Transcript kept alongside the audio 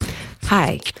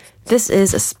Hi, this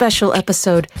is a special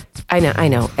episode. I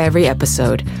know, every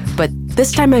episode, but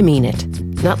this time I mean it.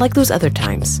 Not like those other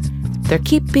times. There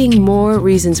keep being more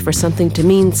reasons for something to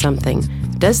mean something.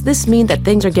 Does this mean that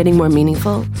things are getting more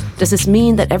meaningful? Does this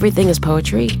mean that everything is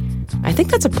poetry? I think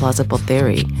that's a plausible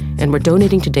theory, and we're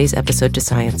donating today's episode to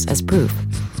science as proof.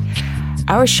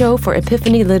 Our show for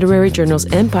Epiphany Literary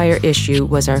Journal's Empire issue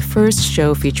was our first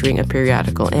show featuring a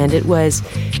periodical, and it was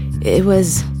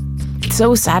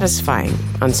so satisfying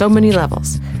on so many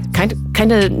levels.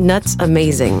 Kind of nuts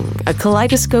amazing. A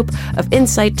kaleidoscope of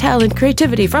insight, talent,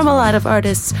 creativity from a lot of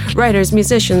artists, writers,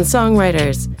 musicians,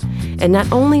 songwriters. And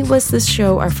not only was this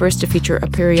show our first to feature a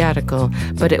periodical,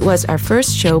 but it was our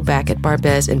first show back at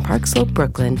Barbez in Park Slope,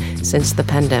 Brooklyn since the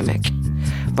pandemic.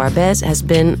 Barbez has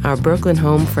been our Brooklyn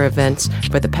home for events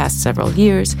for the past several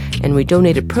years, and we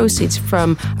donated proceeds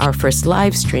from our first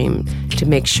live stream to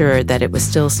make sure that it was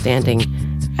still standing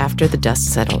after the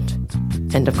dust settled.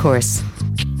 And of course,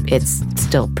 it's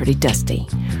still pretty dusty.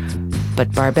 But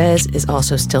Barbez is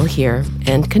also still here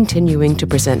and continuing to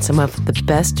present some of the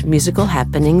best musical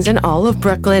happenings in all of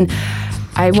Brooklyn.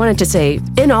 I wanted to say,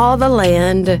 in all the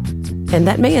land, and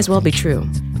that may as well be true.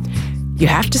 You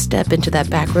have to step into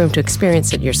that back room to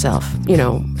experience it yourself,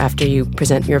 after you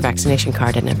present your vaccination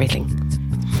card and everything.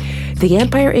 The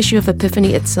Empire issue of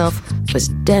Epiphany itself was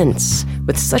dense,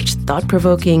 with such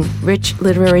thought-provoking, rich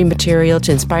literary material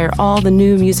to inspire all the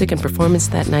new music and performance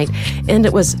that night, and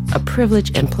it was a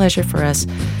privilege and pleasure for us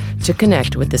to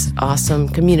connect with this awesome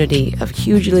community of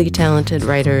hugely talented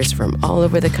writers from all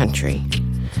over the country.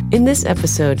 In this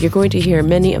episode, you're going to hear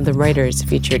many of the writers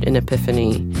featured in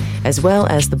Epiphany, as well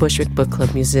as the Bushwick Book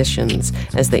Club musicians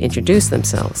as they introduce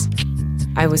themselves.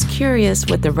 I was curious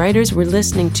what the writers were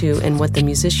listening to and what the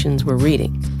musicians were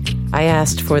reading. I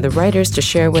asked for the writers to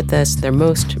share with us their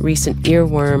most recent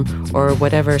earworm or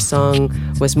whatever song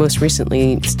was most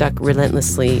recently stuck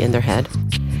relentlessly in their head.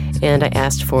 And I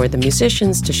asked for the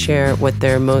musicians to share what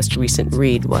their most recent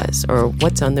read was or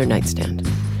what's on their nightstand.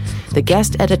 The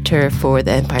guest editor for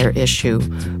the Empire issue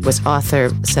was author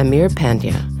Samir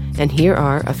Pandya, and here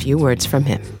are a few words from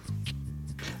him.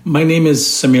 My name is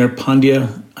Samir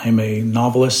Pandya. I'm a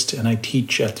novelist, and I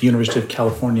teach at the University of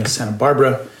California, Santa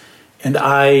Barbara. And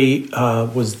I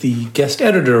was the guest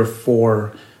editor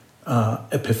for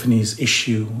Epiphany's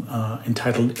issue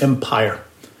entitled Empire.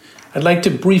 I'd like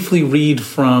to briefly read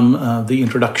from the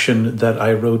introduction that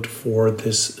I wrote for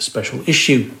this special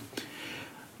issue.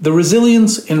 The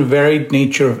resilience and varied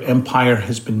nature of empire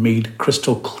has been made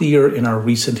crystal clear in our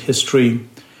recent history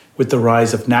with the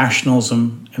rise of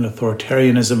nationalism and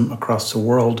authoritarianism across the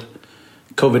world,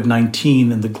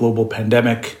 COVID-19 and the global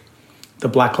pandemic, the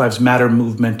Black Lives Matter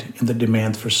movement and the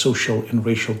demand for social and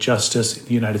racial justice in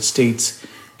the United States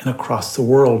and across the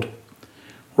world.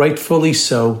 Rightfully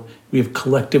so, we have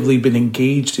collectively been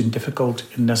engaged in difficult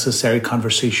and necessary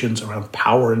conversations around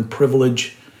power and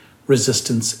privilege,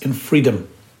 resistance and freedom.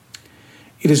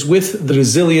 It is with the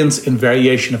resilience and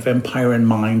variation of empire in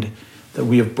mind that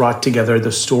we have brought together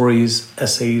the stories,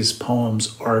 essays,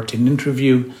 poems, art, and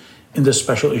interview in this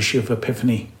special issue of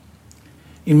Epiphany.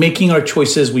 In making our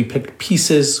choices, we picked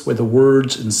pieces where the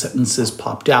words and sentences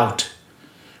popped out,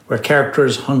 where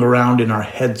characters hung around in our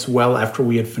heads well after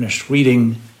we had finished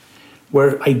reading,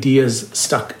 where ideas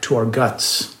stuck to our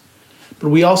guts. But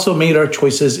we also made our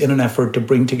choices in an effort to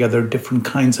bring together different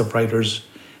kinds of writers,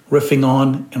 riffing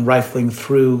on and rifling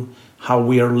through how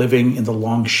we are living in the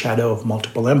long shadow of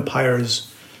multiple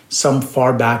empires, some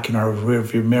far back in our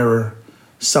rearview mirror,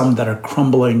 some that are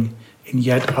crumbling, and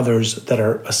yet others that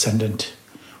are ascendant.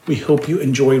 We hope you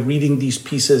enjoy reading these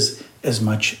pieces as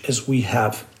much as we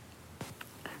have.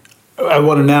 I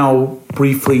want to now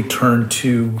briefly turn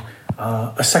to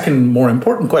a second more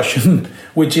important question,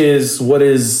 which is what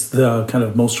is the kind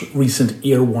of most recent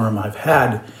earworm I've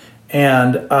had?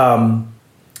 And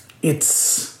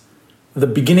it's the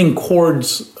beginning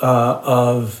chords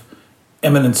of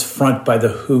Eminence Front by The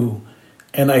Who.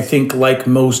 And I think, like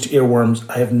most earworms,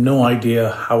 I have no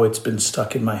idea how it's been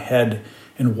stuck in my head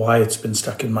and why it's been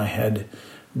stuck in my head,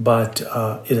 but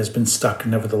it has been stuck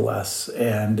nevertheless.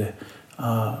 And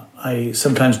I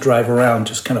sometimes drive around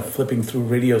just kind of flipping through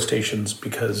radio stations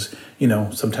because,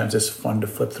 sometimes it's fun to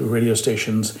flip through radio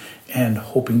stations and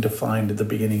hoping to find the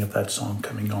beginning of that song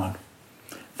coming on.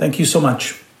 Thank you so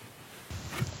much.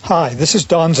 Hi, this is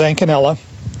Don Zancanella,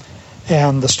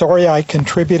 and the story I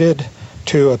contributed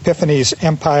to Epiphany's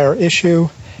Empire issue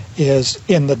is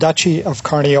In the Duchy of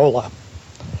Carniola.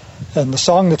 And the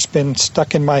song that's been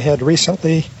stuck in my head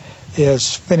recently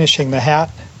is Finishing the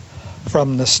Hat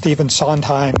from the Stephen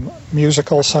Sondheim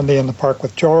musical Sunday in the Park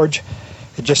with George.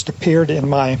 It just appeared in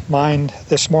my mind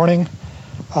this morning,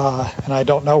 and I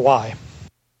don't know why.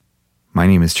 My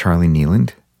name is Charlie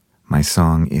Nieland. My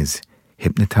song is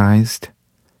Hypnotized,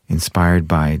 inspired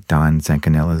by Don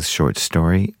Zancanella's short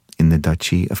story, In the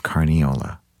Duchy of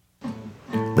Carniola.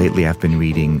 Lately, I've been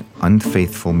reading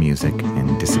Unfaithful Music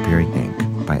and Disappearing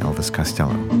Ink by Elvis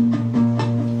Costello.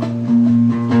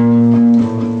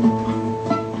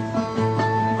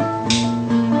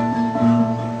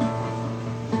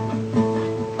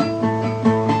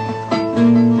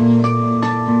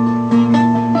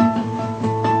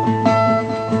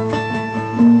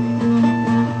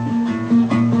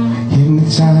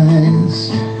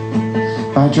 Hypnotized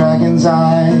by dragon's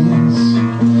eyes,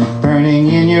 burning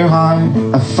in your heart,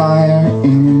 a fire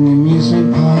in an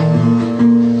amusement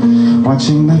park,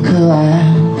 watching the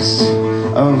collapse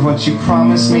of what you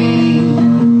promised me,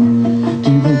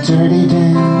 do the dirty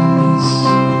dance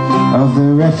of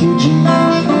the refugee,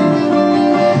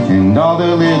 and all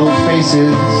the little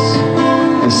faces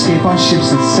escape on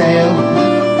ships that sail.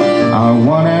 Our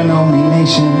one and only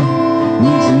nation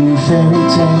needs a new fairy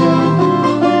tale.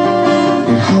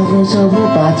 It hovers over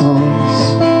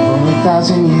battles for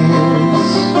 1,000 years,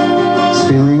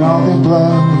 spilling all their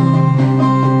blood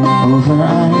over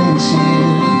iron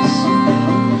tears.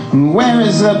 Where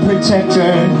is the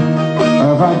protector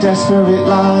of our desperate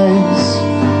lives?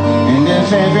 And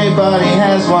if everybody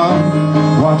has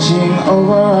one watching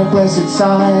over our blessed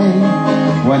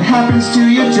side, what happens to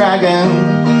your dragon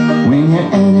when your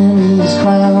enemy is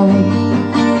crowned?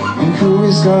 And who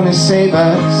is gonna save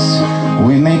us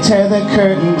when they tear the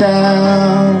curtain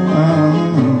down?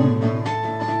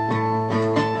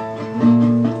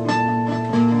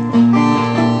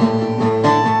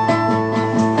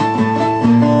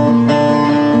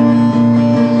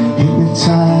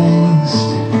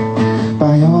 Hypnotized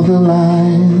by all the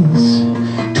lies,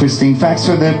 twisting facts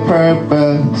for their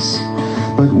purpose.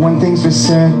 But one thing's for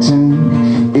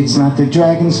certain, it's not the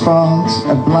dragon's fault,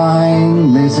 a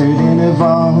blind lizard in a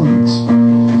vault.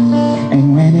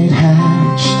 And when it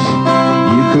hatched,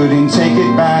 you couldn't take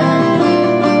it back.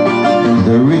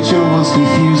 The rituals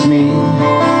confuse me,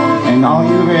 and all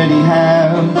you already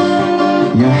have,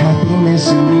 your happiness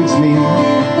eludes me.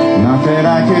 Not that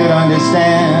I could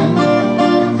understand.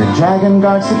 The dragon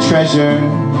guards the treasure,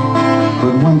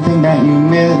 but one thing that you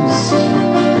missed,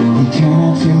 he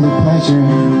cannot feel the pleasure,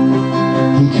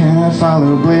 he cannot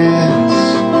follow bliss.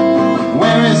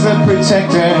 Where is the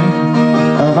protector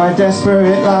of our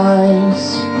desperate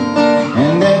lives?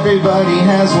 And everybody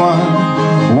has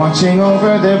one watching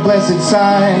over their blessed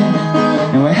side.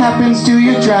 And what happens to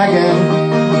your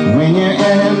dragon when your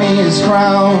enemy is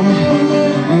crowned?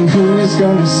 And who is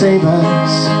gonna save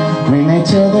us when they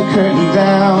tear the curtain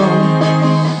down?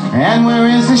 And where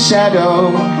is the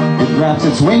shadow that wraps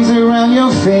its wings around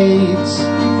your fate?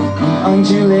 The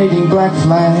undulating black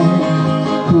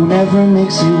flag who never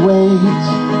makes you wait.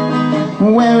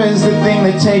 Where is the thing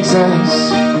that takes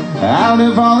us out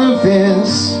of all of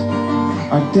this?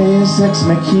 Our deus ex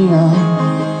machina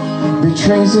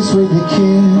betrays us with a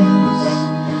kiss.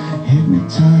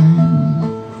 Hypnotized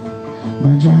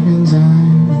by dragon's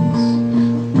eyes,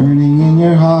 burning in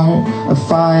your heart, a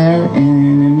fire in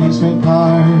an amusement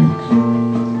park,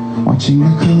 watching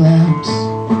the collapse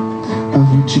of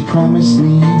what you promised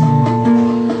me,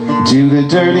 do the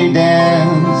dirty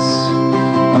dance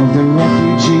of the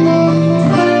refugee.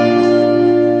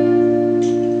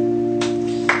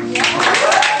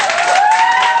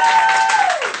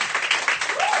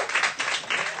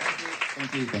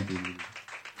 Thank you.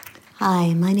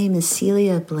 Hi, my name is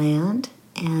Celia Bland,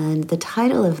 and the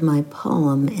title of my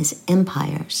poem is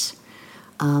Empires,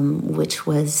 which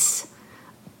was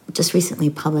just recently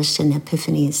published in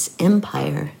Epiphany's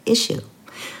Empire issue.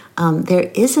 There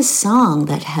is a song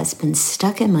that has been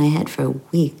stuck in my head for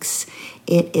weeks.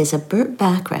 It is a Burt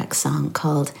Bacharach song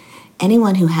called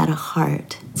Anyone Who Had a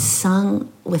Heart,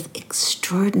 sung with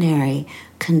extraordinary,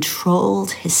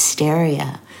 controlled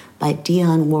hysteria by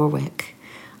Dionne Warwick.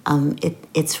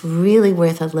 It's really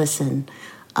worth a listen.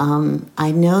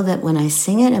 I know that when I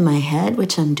sing it in my head,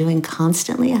 which I'm doing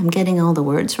constantly, I'm getting all the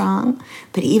words wrong.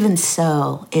 But even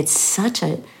so, it's such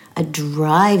a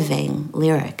driving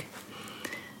lyric.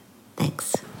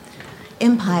 Thanks.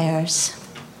 Empires.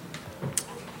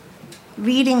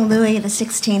 Reading Louis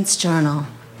XVI's journal.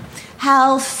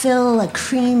 How fill a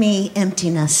creamy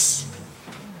emptiness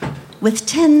with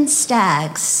 10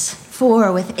 stags,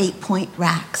 4 with 8-point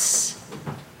racks,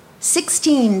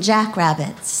 16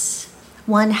 jackrabbits,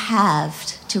 1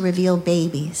 halved to reveal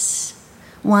babies,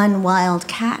 1 wild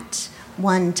cat,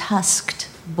 1 tusked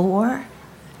boar,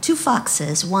 2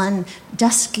 foxes, 1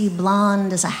 dusky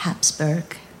blonde as a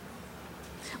Habsburg,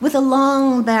 with a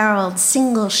long-barreled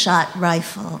single-shot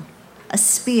rifle, a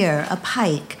spear, a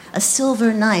pike, a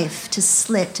silver knife to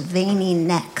slit veiny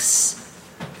necks,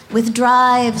 with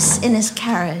drives in his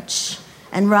carriage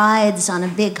and rides on a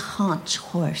big haunch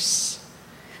horse,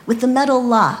 with the metal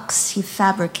locks he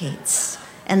fabricates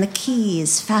and the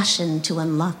keys fashioned to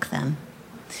unlock them,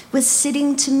 with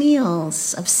sitting to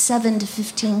meals of 7 to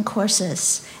 15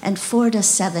 courses and 4 to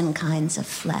 7 kinds of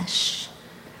flesh.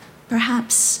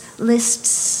 Perhaps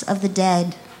lists of the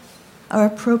dead are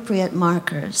appropriate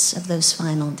markers of those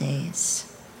final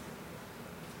days.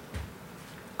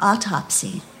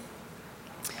 Autopsy.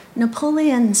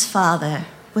 Napoleon's father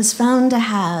was found to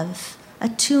have a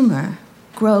tumor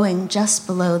growing just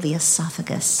below the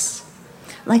esophagus.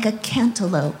 Like a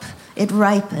cantaloupe, it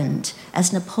ripened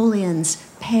as Napoleon's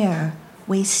pear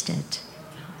wasted,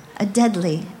 a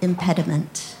deadly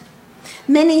impediment.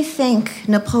 Many think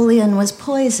Napoleon was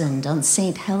poisoned on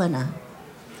St. Helena,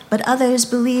 but others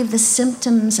believe the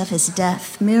symptoms of his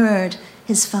death mirrored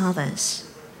his father's.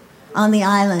 On the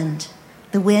island,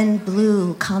 the wind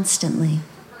blew constantly.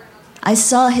 I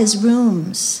saw his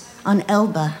rooms on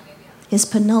Elba, his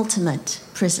penultimate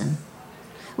prison,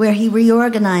 where he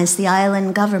reorganized the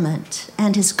island government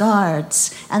and his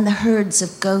guards and the herds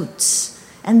of goats,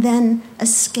 and then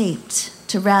escaped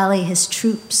to rally his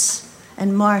troops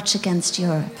and march against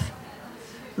Europe.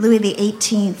 Louis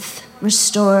XVIII,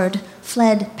 restored,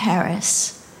 fled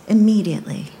Paris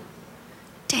immediately.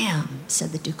 "Damn,"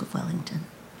 said the Duke of Wellington.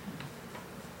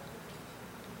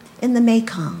 In the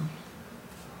Mekong,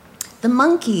 the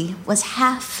monkey was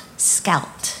half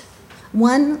scalped,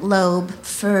 one lobe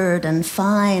furred and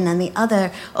fine, and the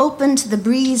other open to the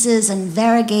breezes and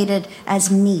variegated as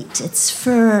meat, its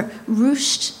fur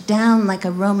ruched down like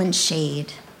a Roman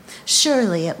shade.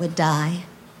 Surely it would die.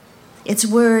 Its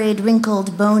worried,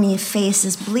 wrinkled, bony face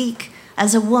as bleak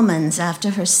as a woman's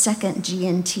after her second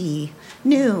G&T.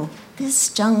 Knew this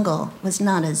jungle was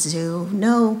not a zoo.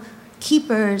 No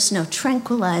keepers, no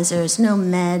tranquilizers, no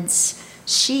meds.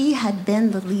 She had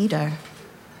been the leader.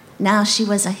 Now she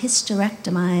was a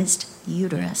hysterectomized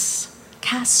uterus,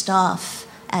 cast off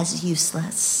as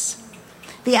useless.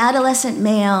 The adolescent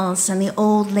males and the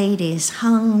old ladies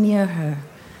hung near her,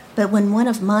 but when one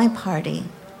of my party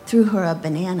threw her a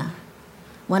banana,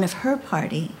 one of her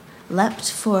party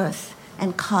leapt forth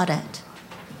and caught it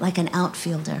like an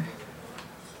outfielder.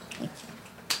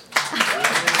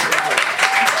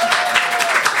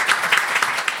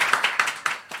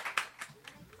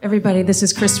 Everybody, this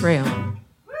is Chris Rail.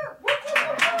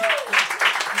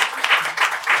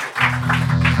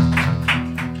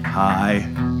 Hi.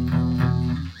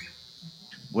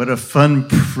 What a fun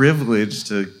privilege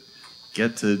to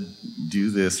get to do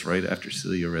this right after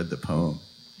Celia read the poem.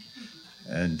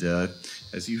 And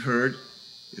as you heard,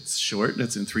 it's short and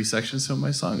it's in 3 sections, so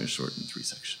my song is short in 3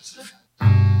 sections.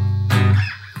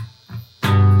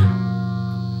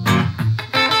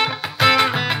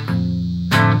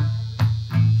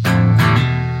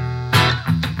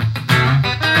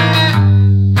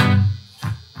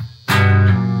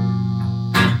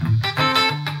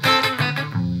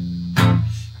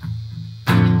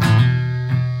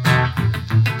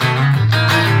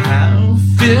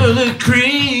 Feel the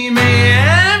creamy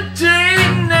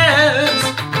emptiness,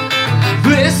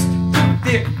 twist the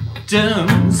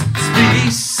victim's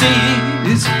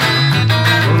species. A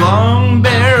long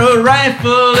barrel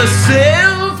rifle, a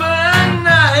silver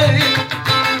knife,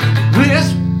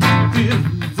 twist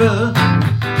the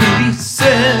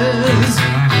pieces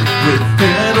with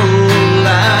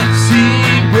petal-like sea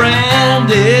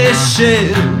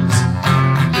brandishes.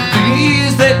 The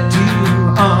bees that do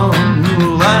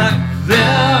unlock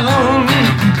them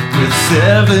with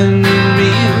 7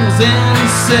 meals and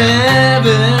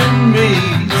 7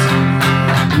 meats.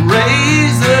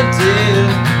 Raise the dead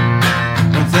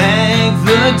and thank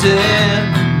the dead.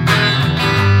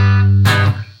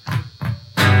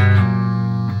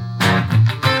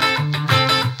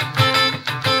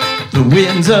 The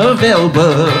winds of Elba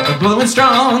are blowing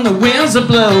strong, the winds are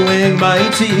blowing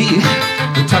mighty.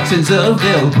 The toxins of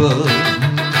Elba,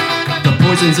 the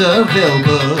poisons of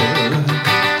Elba.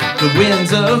 The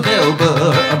winds of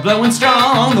Elba are blowing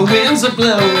strong, the winds are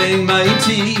blowing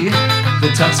mighty.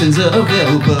 The toxins of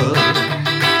Elba,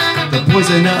 the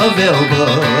poison of Elba.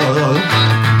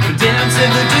 Damn,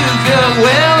 said the Duke of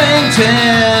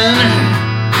Wellington.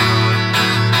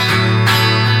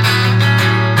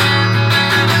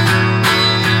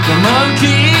 The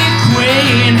Monkey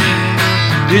Queen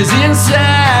is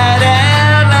inside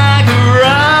out like a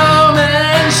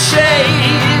Roman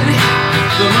shade.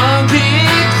 The Monkey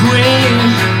Queen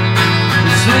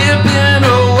is slipping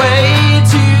away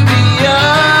to the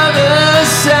other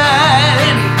side.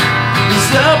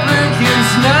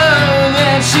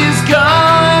 she's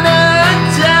gonna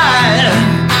die.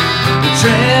 The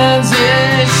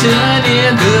transition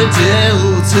in the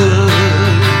delta.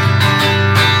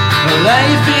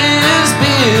 Life is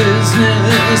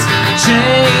business,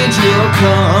 change will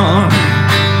come.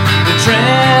 The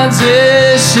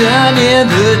transition in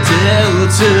the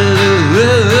delta.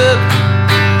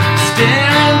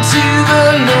 Stare into the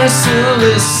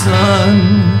merciless sun.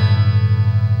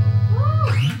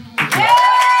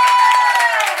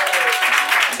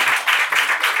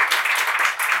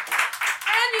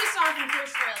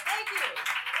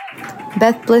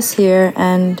 Beth Bliss here,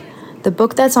 and the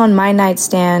book that's on my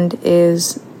nightstand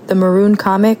is The Maroon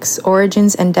Comics,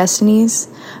 Origins and Destinies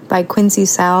by Quincy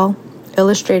Sal,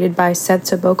 illustrated by Seth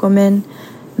Bokoman,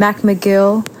 Mac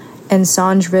McGill, and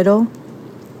Sanj Riddle.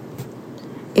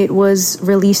 It was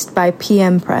released by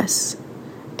PM Press,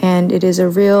 and it is a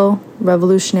real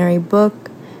revolutionary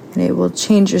book, and it will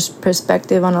change your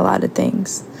perspective on a lot of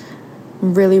things.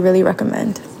 Really, really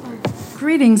recommend.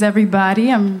 Greetings,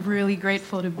 everybody. I'm really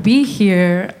grateful to be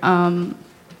here.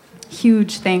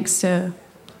 Huge thanks to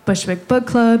Bushwick Book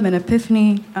Club and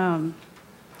Epiphany.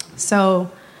 So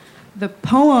the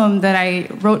poem that I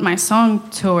wrote my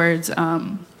song towards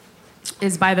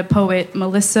is by the poet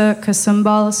Melissa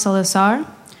Kasumbal Salazar.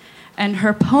 And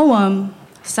her poem,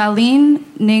 Salin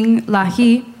Ning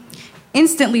Lahi,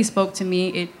 instantly spoke to me.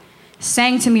 It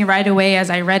sang to me right away as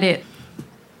I read it.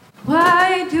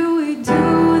 Why do we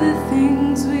do the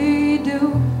things we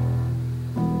do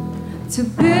to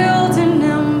build an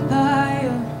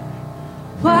empire?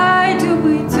 Why do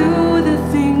we do the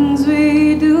things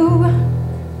we do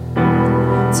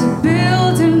to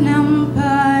build an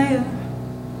empire?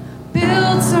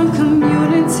 Build some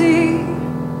community.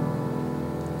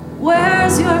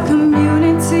 Where's your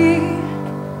community?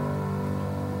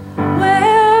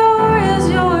 Where is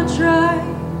your tribe?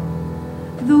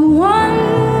 The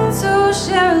ones who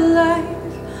share life.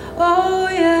 Oh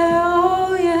yeah,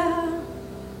 oh yeah.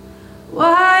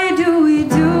 Why do we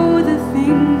do the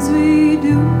things we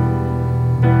do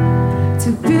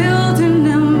to build an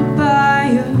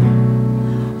empire?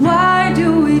 Why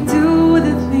do we do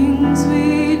the things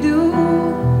we do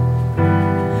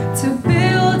to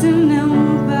build an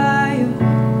empire?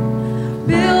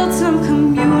 Build some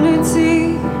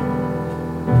community.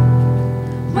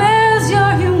 Where's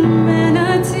your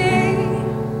humanity?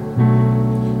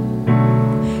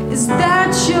 Is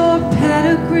that your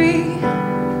pedigree?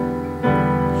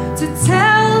 To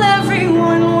tell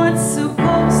everyone what's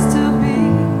supposed to be?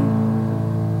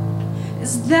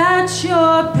 Is that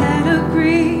your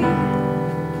pedigree?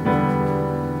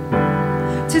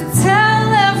 To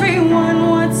tell everyone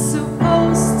what's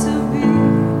supposed to be?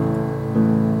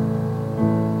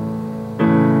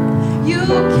 You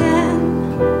can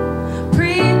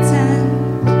pretend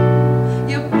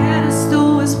your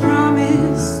pedestal was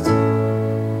promised.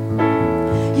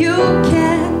 You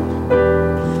can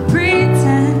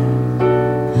pretend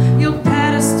your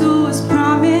pedestal was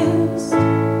promised.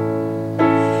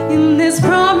 In this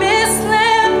promised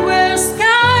land where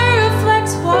sky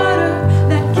reflects water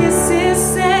that kisses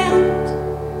sand.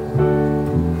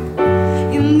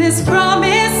 In this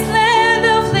promised land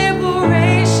of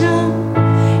liberation.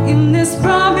 In this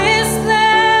promised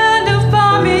land of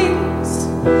bombings.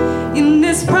 In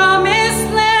this promised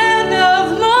land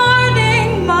of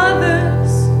mourning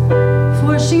mothers.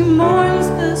 For she mourns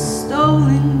the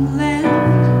stolen land.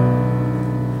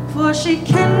 For she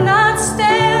cannot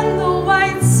stand the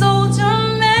white soldier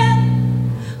man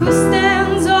who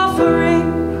stands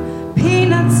offering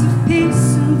peanuts of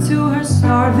peace into her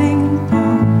starving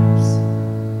palms.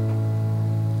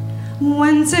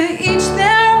 When to each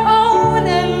their own,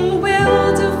 and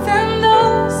will defend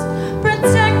those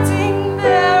protecting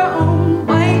their own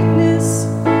whiteness,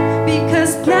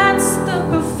 because that's the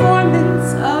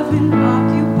performance of an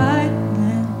occupied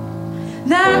land.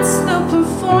 That's the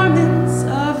performance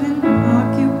of an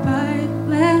occupied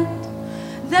land.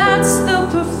 That's the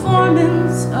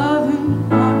performance of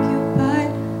an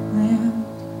occupied land.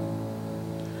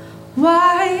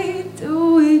 Why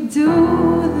do we do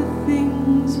the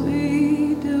things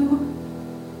we do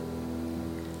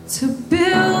to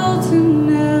build an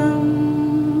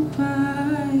empire?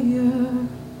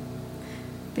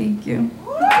 Thank you.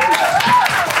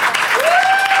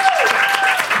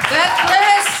 Beth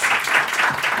Bliss!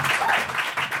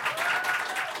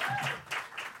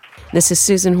 This is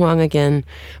Susan Hwang again.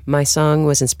 My song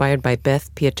was inspired by Beth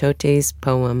Piatote's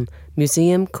poem,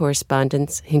 Museum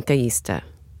Correspondence Hincaísta.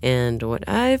 And what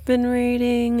I've been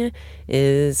reading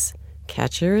is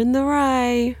Catcher in the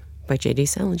Rye by J.D.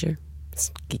 Salinger.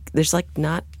 There's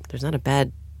not a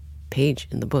bad page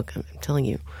in the book, I'm telling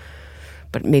you.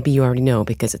 But maybe you already know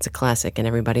because it's a classic and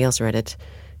everybody else read it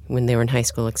when they were in high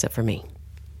school except for me.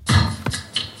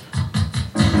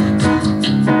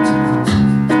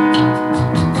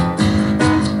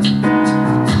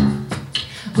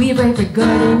 We write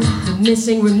regarding the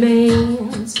missing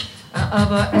remains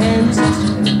of our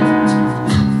ancestors.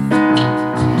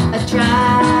 A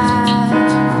child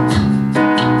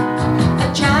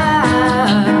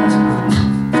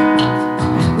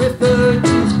referred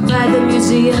to by the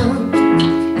museum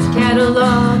as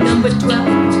catalog number 12,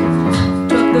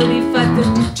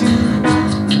 123552.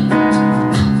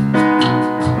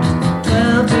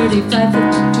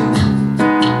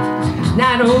 123552.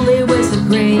 Not only was the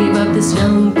grave of this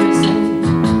young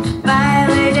person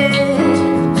violated,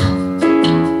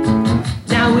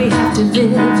 now we have to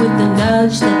live with the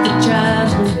knowledge that the child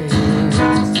remains.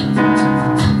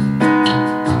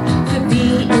 Could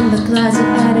be in the closet,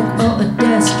 attic, or a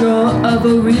desk drawer of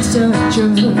a researcher.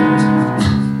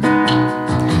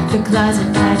 The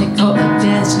closet, attic, or a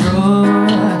desk drawer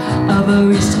of a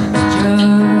researcher.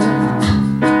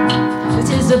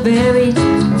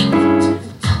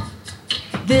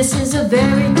 This is a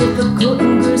very difficult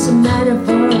and gruesome matter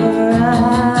for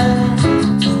us.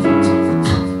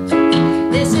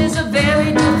 This is a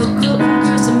very difficult and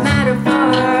gruesome matter for us.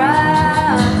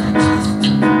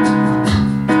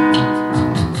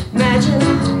 Imagine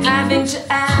having to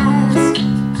ask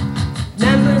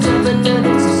members of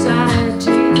another society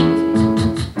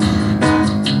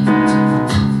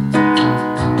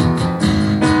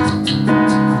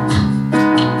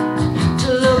to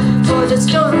look for the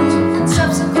story and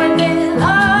subsequently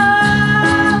lost.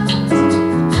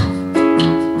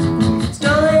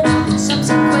 Stolen and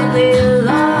subsequently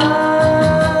lost.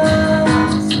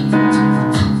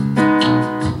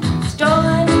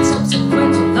 Stolen and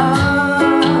subsequently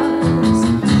lost.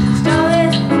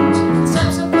 Stolen and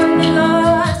subsequently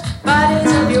lost.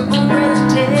 Bodies of your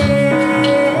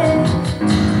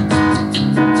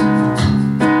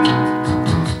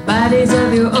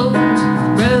own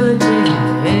relatives.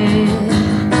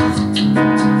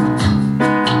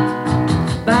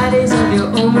 Bodies of your own relatives. Bodies of your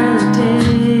own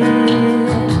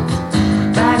relatives.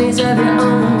 Bodies of your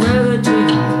own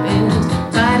relatives.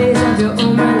 Bodies of your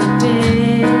own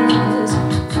relatives.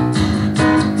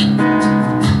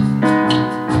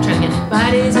 I'm trying again.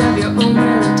 Bodies of your own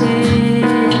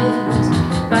relatives.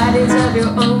 Bodies of your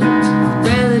own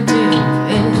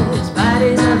relatives.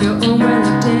 Bodies of your own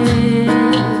relatives.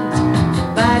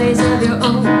 Bodies of your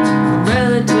own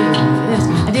relatives.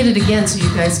 I did it again so you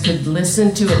guys could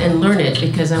listen to it and learn it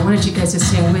because I wanted you guys to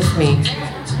sing with me.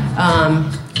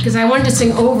 Because I wanted to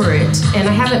sing over it, and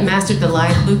I haven't mastered the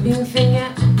live looping thing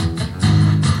yet.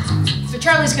 So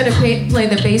Charlie's going to play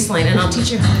the bass line, and I'll teach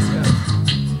you how this goes.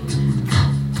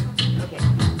 Okay.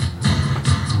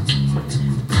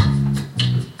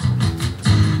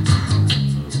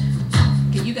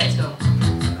 Okay, you guys go.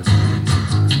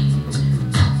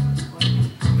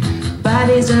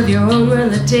 Bodies of your own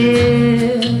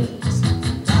relatives.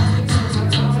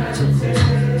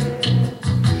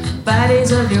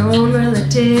 Bodies of your own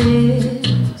relatives.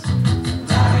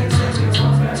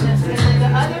 The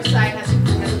other side has a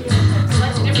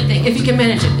slightly different thing, if you can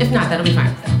manage it. If not, that'll be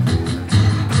fine.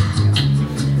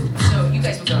 So you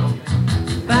guys will go.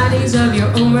 Bodies of your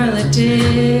own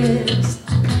relatives.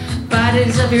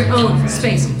 Bodies of your own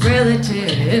space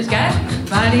relatives. Got it?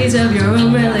 Bodies of your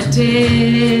own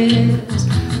relatives.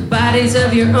 Bodies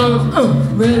of your own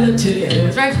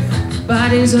relatives. Right?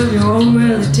 Bodies of your own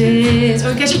relatives.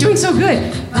 Oh, guys, you're doing so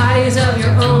good. Bodies of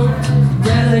your own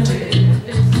relatives.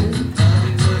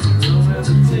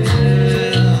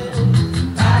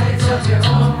 Bodies of your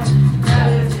own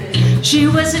relatives. She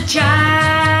was a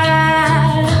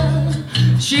child.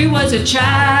 She was a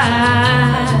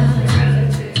child.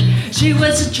 She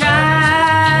was a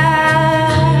child.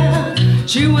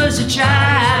 She was a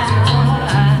child.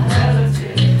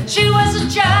 She was a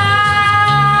child.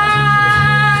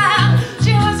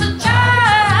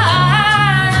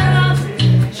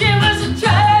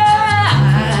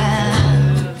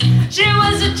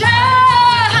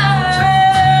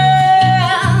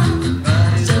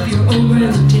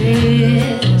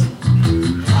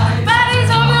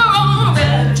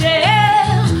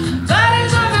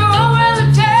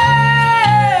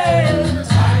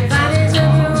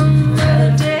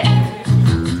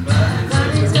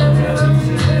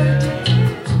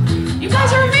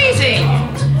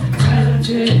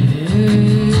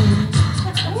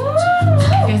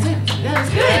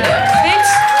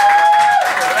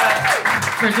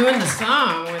 Doing the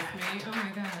song with me. Oh my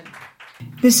God.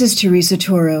 This is Teresa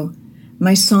Toro.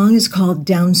 My song is called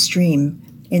Downstream,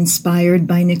 inspired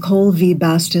by Nicole V.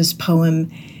 Basta's poem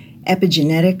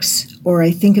epigenetics, or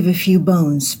I think of a few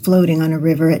bones floating on a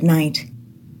river at night.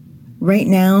 Right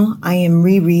now, I am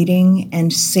rereading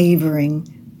and savoring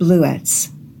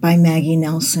Bluets by Maggie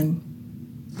Nelson.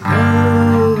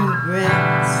 No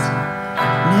rest,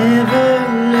 never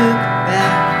look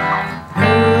back,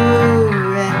 no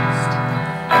rest,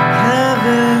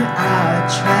 cover our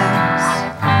tracks,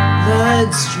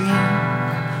 bloodstream,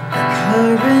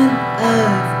 current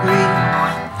of grief,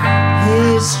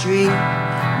 history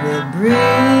will bring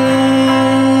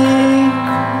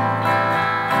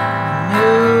no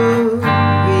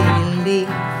relief.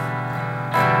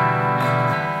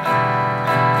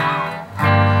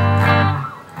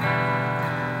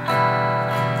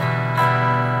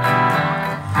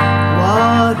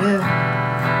 Water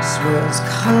swirls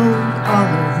cold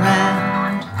all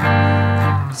around.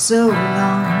 So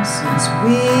long since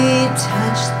we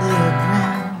touched the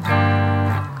ground.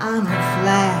 I'm a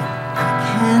flag I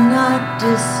cannot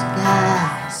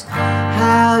disguise.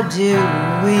 How do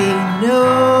we know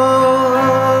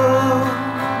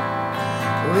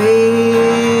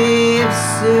we've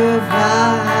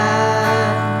survived?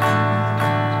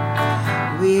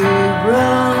 We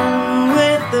run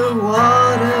with the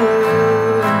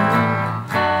water,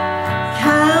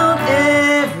 count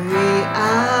every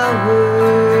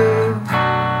hour,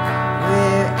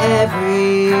 we're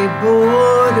every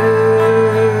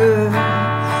border.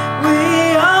 We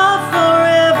are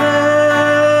forever.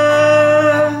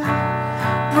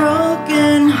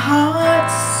 Broken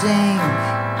hearts sink,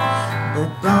 but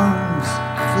bones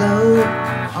float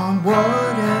on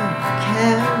water,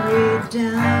 carried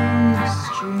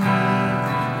downstream.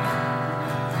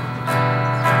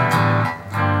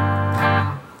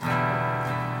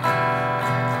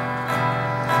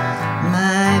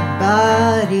 My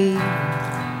body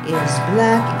is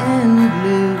black and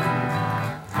blue.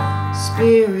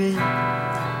 Spirit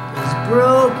is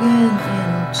broken in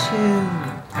two.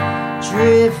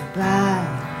 Drift by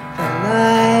the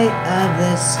light of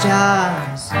the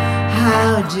stars.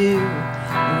 How do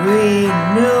we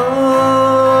know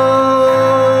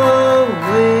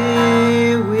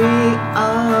where we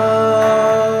are?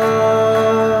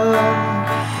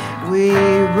 We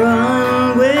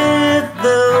run with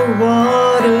the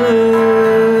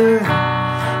water,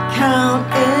 count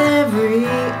every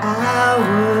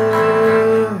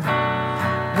hour,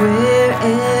 we're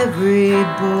every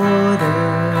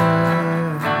border.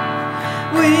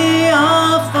 We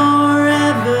are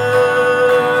forever.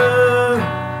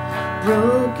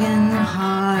 Broken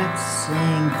hearts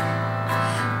sink,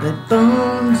 but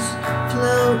bones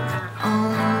float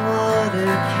on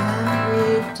water,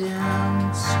 carried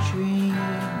downstream,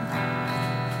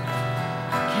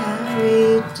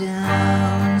 carried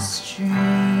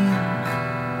downstream,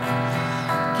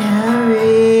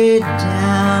 carried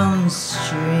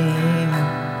downstream,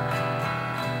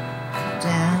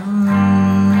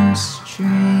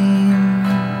 downstream,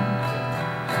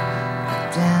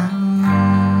 downstream.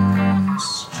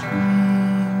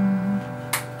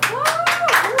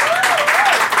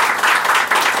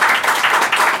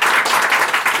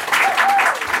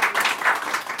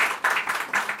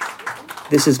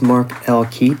 This is Mark L.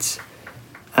 Keats.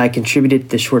 I contributed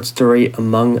the short story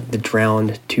Among the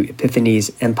Drowned to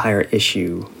Epiphany's Empire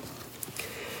issue.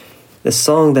 The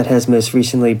song that has most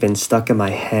recently been stuck in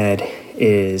my head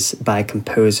is by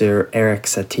composer Eric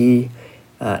Satie,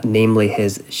 namely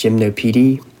his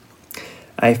Gymnopédie.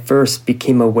 I first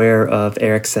became aware of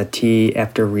Eric Satie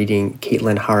after reading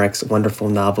Caitlin Harrick's wonderful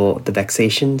novel, The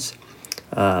Vexations.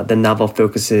 The novel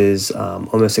focuses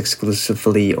almost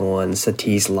exclusively on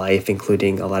Satie's life,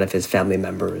 including a lot of his family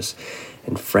members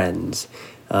and friends.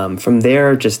 From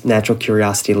there, just natural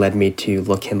curiosity led me to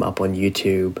look him up on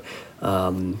YouTube,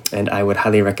 and I would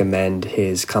highly recommend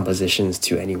his compositions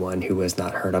to anyone who has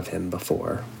not heard of him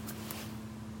before.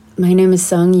 My name is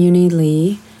Sung Uni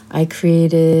Lee. I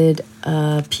created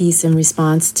a piece in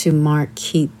response to Mark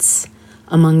Keats'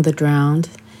 Among the Drowned.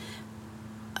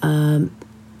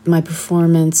 My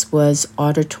performance was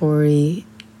auditory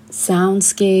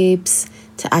soundscapes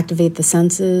to activate the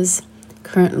senses.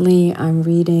 Currently, I'm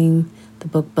reading the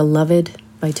book Beloved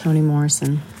by Toni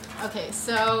Morrison. Okay,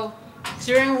 so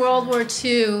during World War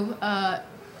II,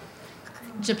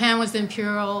 Japan was the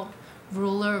imperial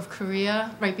ruler of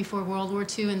Korea right before World War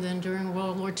II, and then during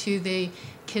World War II, they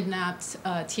kidnapped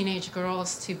teenage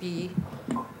girls to be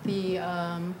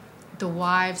the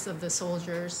wives of the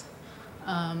soldiers.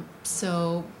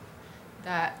 So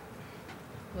that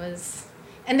was,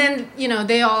 and then, you know,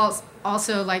 they all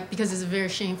also, like, because it's a very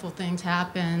shameful thing to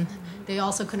happen, they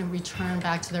also couldn't return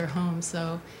back to their homes.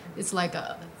 So it's like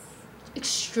a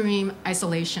extreme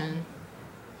isolation.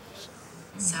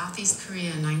 Southeast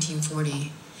Korea,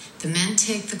 1940. The men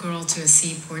take the girl to a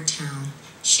seaport town.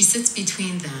 She sits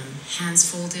between them, hands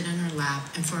folded in her lap,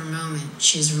 and for a moment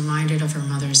she is reminded of her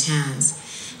mother's hands,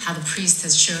 how the priest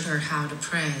has showed her how to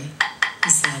pray, he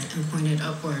said, and pointed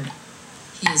upward.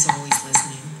 He is always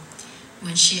listening.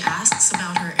 When she asks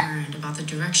about her errand, about the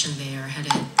direction they are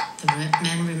headed, the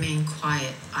men remain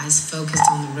quiet, eyes focused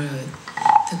on the road.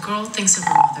 The girl thinks of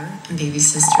her mother, and baby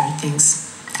sister thinks,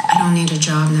 I don't need a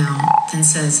job now, then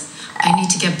says, I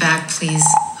need to get back, please,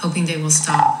 hoping they will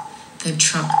stop. The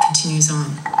truck continues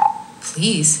on.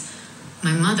 Please?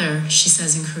 My mother, she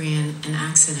says in Korean, an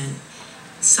accident.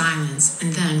 Silence,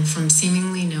 and then, from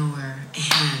seemingly nowhere, a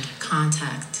hand,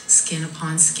 contact, skin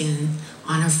upon skin,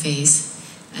 on her face,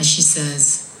 as she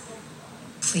says,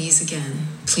 please again,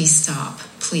 please stop,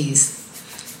 please.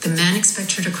 The men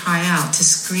expect her to cry out, to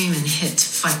scream and hit, to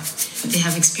fight. They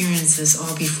have experienced this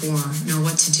all before, know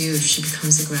what to do if she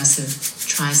becomes aggressive,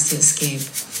 tries to escape.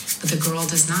 But the girl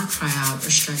does not cry out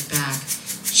or strike back.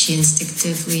 She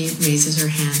instinctively raises her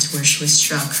hand to where she was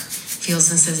struck,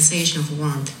 feels a sensation of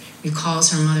warmth,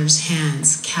 recalls her mother's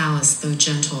hands, callous though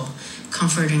gentle,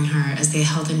 comforting her as they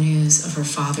held the news of her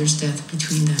father's death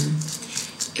between them.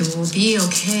 It will be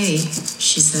okay,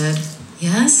 she said.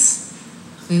 Yes?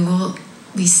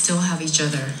 We still have each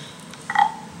other.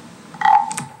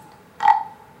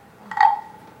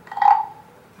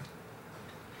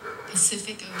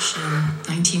 Pacific Ocean,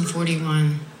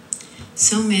 1941.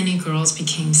 So many girls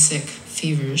became sick,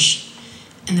 feverish,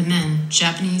 and the men,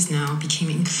 Japanese now, became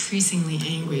increasingly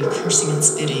angry, cursing and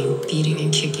spitting, beating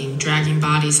and kicking, dragging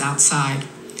bodies outside.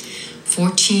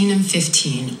 14 and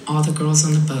 15, all the girls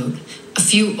on the boat, a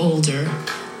few older,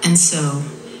 and so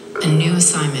a new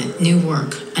assignment, new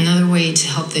work, another way to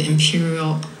help the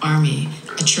Imperial Army,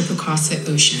 a trip across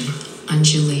the ocean,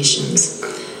 undulations.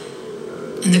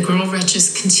 And the girl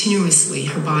retches continuously,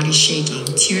 her body shaking,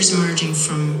 tears emerging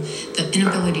from the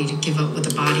inability to give up what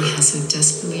the body has so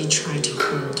desperately tried to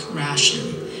hold,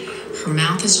 ration. Her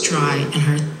mouth is dry and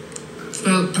her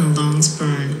throat and lungs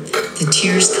burn. The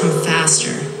tears come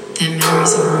faster, then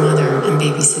memories of her mother and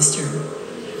baby sister.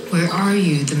 Where are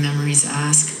you? The memories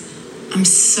ask. I'm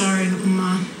sorry,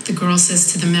 Uma, the girl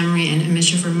says to the memory and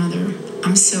image of her mother.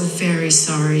 I'm so very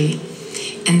sorry.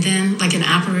 And then, like an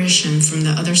apparition from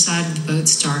the other side of the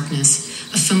boat's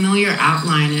darkness, a familiar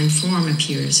outline and form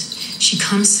appears. She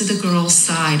comes to the girl's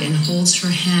side and holds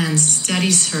her hand,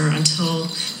 steadies her until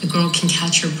the girl can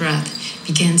catch her breath,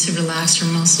 begin to relax her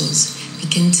muscles,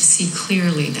 begin to see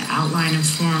clearly the outline and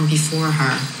form before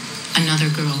her. Another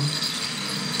girl.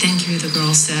 Thank you, the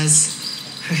girl says,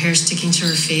 her hair sticking to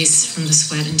her face from the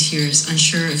sweat and tears,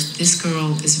 unsure if this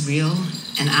girl is real,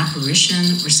 an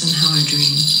apparition, or somehow a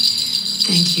dream.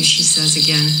 Thank you, she says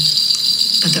again,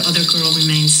 but the other girl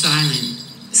remains silent,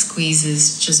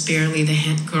 squeezes just barely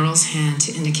the girl's hand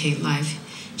to indicate life.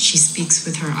 She speaks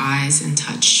with her eyes and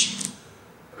touch.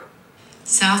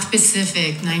 South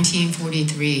Pacific,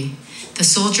 1943. The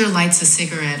soldier lights a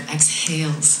cigarette,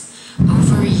 exhales.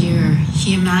 Over a year,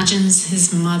 he imagines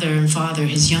his mother and father,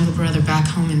 his younger brother back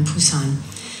home in Busan,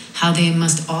 how they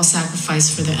must all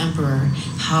sacrifice for the emperor,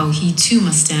 how he too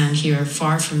must stand here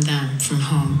far from them, from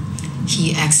home.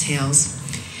 He exhales.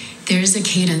 There is a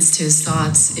cadence to his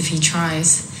thoughts if he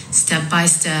tries, step by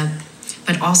step,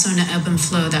 but also an ebb and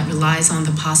flow that relies on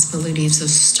the possibilities of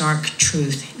stark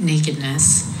truth,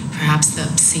 nakedness, perhaps the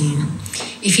obscene.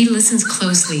 If he listens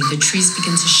closely, the trees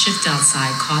begin to shift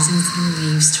outside, causing the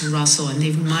leaves to rustle, and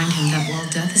they remind him that while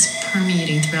death is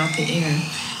permeating throughout the air,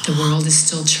 the world is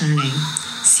still turning.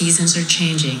 Seasons are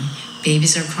changing,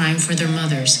 babies are crying for their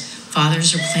mothers,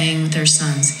 fathers are playing with their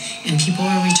sons, and people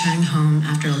are returning home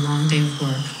after a long day of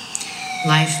work.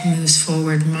 Life moves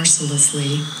forward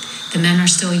mercilessly. The men are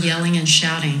still yelling and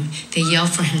shouting. They yell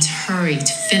for him to hurry,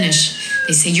 to finish.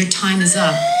 They say, your time is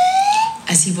up.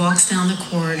 As he walks down the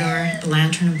corridor, the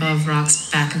lantern above rocks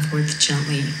back and forth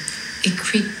gently. It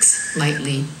creaks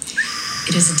lightly.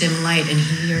 It is a dim light, and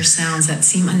he hears sounds that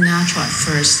seem unnatural at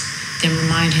first, then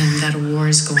remind him that a war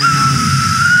is going on.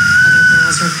 Other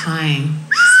girls are crying,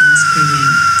 some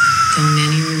screaming, though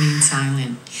many remain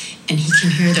silent, and he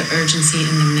can hear the urgency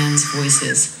in the men's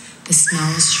voices. The smell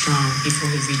is strong before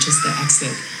he reaches the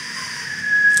exit.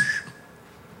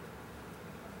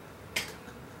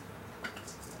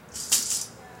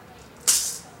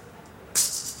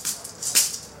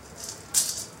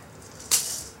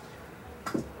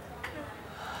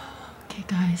 Okay,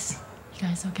 guys. You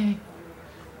guys okay?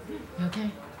 You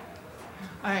okay?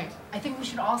 All right. I think we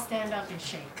should all stand up and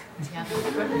shake together.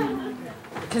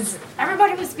 Because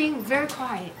everybody was being very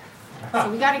quiet.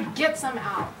 So we got to get some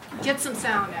out. Get some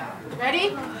sound out.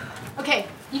 Ready? Okay.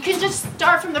 You can just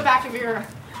start from the back of your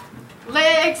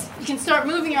legs. You can start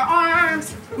moving your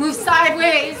arms, move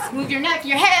sideways, move your neck,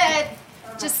 your head.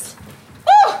 Just,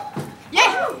 woo!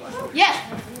 Yeah, yeah,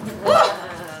 woo!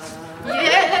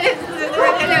 Yeah.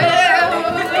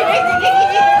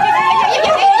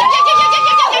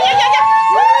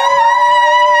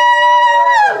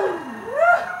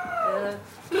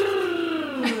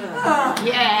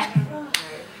 Yeah.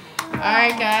 All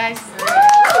right, guys.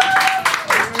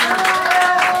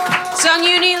 Sung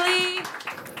Uni Lee.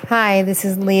 Hi, this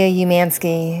is Leah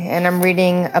Umansky, and I'm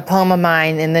reading a poem of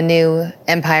mine in the new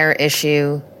Empire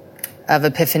issue of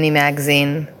Epiphany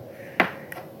magazine.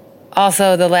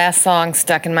 Also, the last song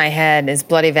stuck in my head is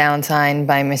Bloody Valentine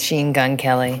by Machine Gun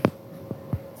Kelly.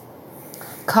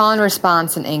 Call and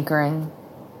response and anchoring.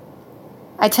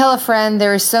 I tell a friend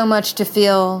there is so much to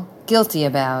feel guilty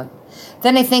about.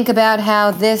 Then I think about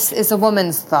how this is a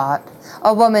woman's thought,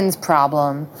 a woman's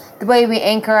problem, the way we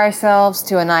anchor ourselves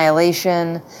to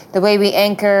annihilation, the way we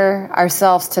anchor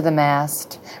ourselves to the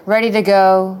mast, ready to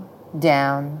go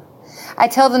down. I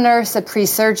tell the nurse at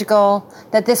pre-surgical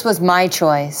that this was my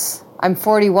choice. I'm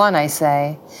 41, I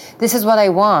say. This is what I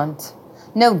want.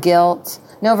 No guilt,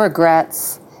 no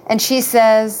regrets. And she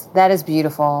says, that is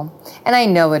beautiful. And I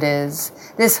know it is.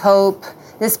 This hope,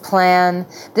 this plan,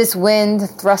 this wind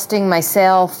thrusting my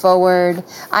sail forward.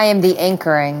 I am the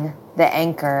anchoring, the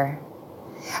anchor.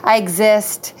 I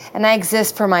exist, and I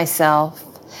exist for myself.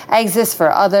 I exist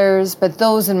for others, but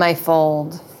those in my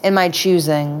fold, in my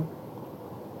choosing.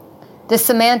 The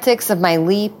semantics of my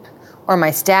leap, or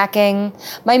my stacking,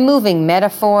 my moving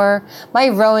metaphor, my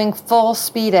rowing full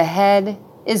speed ahead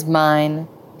is mine,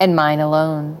 and mine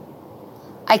alone.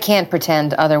 I can't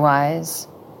pretend otherwise.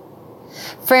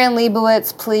 Fran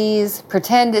Lebowitz, please,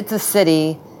 pretend it's a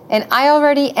city, and I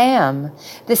already am.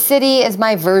 The city is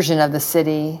my version of the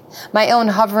city, my own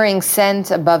hovering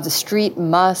scent above the street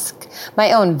musk,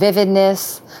 my own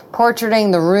vividness,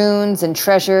 portraiting the runes and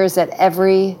treasures at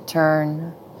every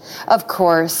turn. Of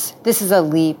course, this is a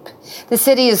leap. The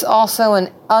city is also an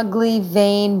ugly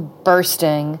vein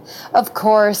bursting. Of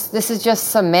course, this is just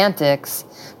semantics.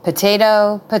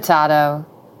 Potato, potato.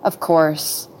 Of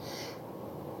course.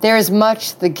 There is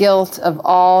much the guilt of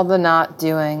all the not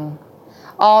doing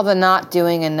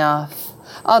enough.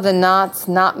 All the knots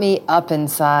knot me up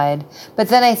inside. But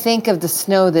then I think of the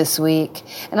snow this week,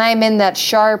 and I am in that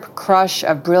sharp crush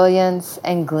of brilliance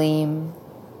and gleam.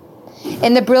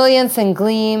 In the brilliance and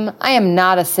gleam, I am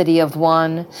not a city of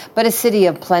one, but a city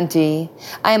of plenty.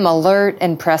 I am alert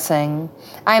and pressing.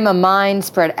 I am a mind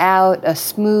spread out, a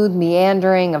smooth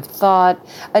meandering of thought,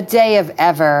 a day of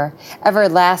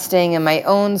everlasting in my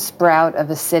own sprout of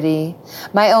a city,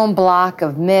 my own block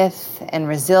of myth and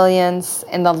resilience,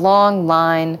 and the long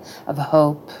line of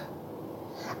hope.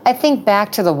 I think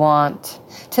back to the want,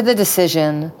 to the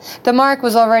decision. The mark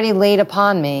was already laid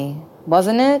upon me,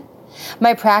 wasn't it?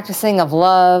 My practicing of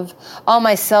love, all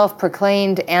my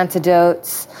self-proclaimed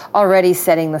antidotes, already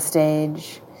setting the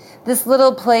stage. This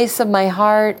little place of my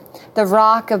heart, the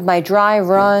rock of my dry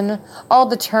run, all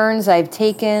the turns I've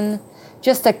taken,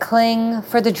 just a cling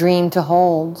for the dream to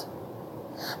hold.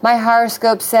 My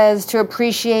horoscope says to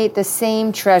appreciate the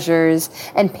same treasures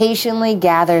and patiently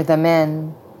gather them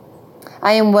in.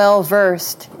 I am well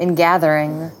versed in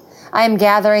gathering. I am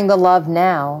gathering the love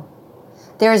now.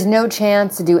 There is no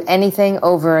chance to do anything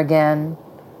over again.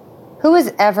 Who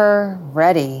is ever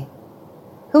ready?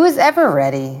 Who is ever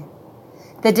ready?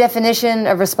 The definition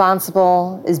of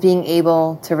responsible is being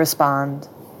able to respond.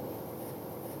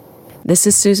 This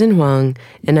is Susan Hwang,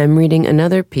 and I'm reading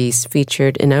another piece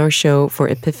featured in our show for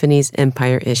Epiphany's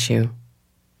Empire issue.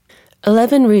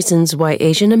 11 Reasons Why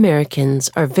Asian Americans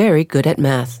Are Very Good at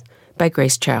Math by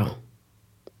Grace Chow.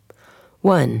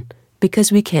 1.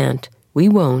 Because we can't, we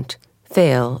won't,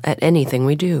 fail at anything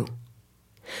we do.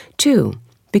 2.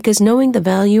 Because knowing the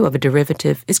value of a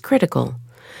derivative is critical.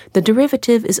 The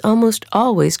derivative is almost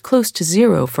always close to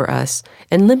zero for us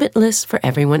and limitless for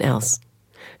everyone else.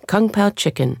 Kung Pao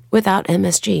chicken without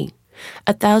MSG,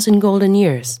 1,000 golden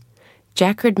years,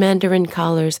 jacquard mandarin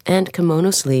collars and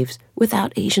kimono sleeves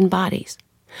without Asian bodies,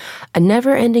 a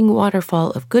never-ending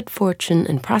waterfall of good fortune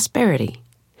and prosperity,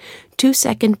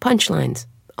 2-second punchlines,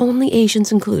 only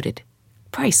Asians included,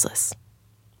 priceless.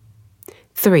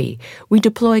 3. We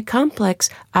deploy complex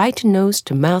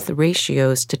eye-to-nose-to-mouth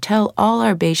ratios to tell all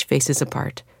our beige faces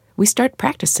apart. We start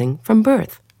practicing from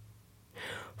birth.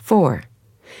 4.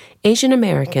 Asian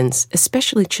Americans,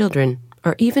 especially children,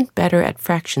 are even better at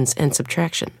fractions and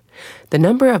subtraction. The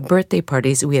number of birthday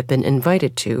parties we have been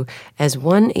invited to, as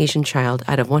one Asian child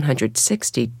out of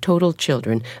 160 total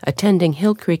children attending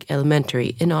Hill Creek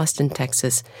Elementary in Austin,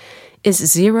 Texas, is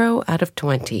 0 out of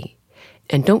 20.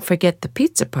 And don't forget the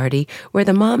pizza party where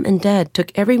the mom and dad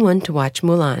took everyone to watch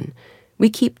Mulan. We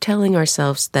keep telling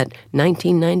ourselves that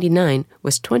 1999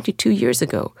 was 22 years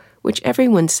ago, which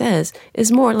everyone says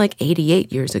is more like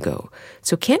 88 years ago.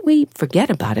 So can't we forget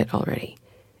about it already?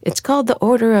 It's called the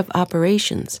order of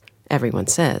operations, everyone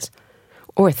says,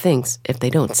 or thinks if they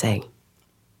don't say.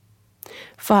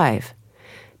 5.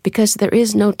 Because there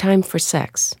is no time for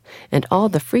sex, and all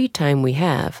the free time we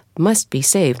have must be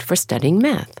saved for studying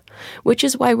math, which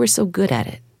is why we're so good at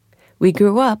it. We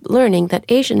grew up learning that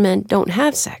Asian men don't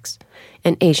have sex,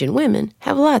 and Asian women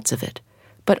have lots of it,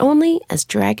 but only as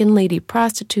dragon lady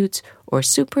prostitutes or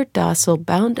super docile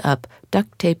bound-up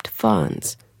duct-taped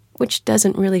fawns, which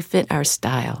doesn't really fit our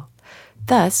style.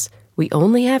 Thus, we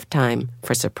only have time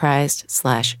for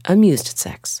surprised/amused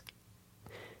sex.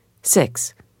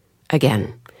 6.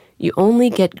 Again, you only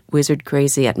get wizard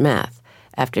crazy at math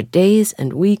after days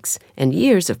and weeks and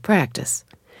years of practice.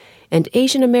 And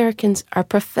Asian Americans are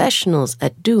professionals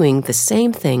at doing the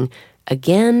same thing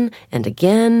again and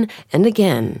again and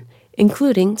again,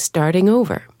 including starting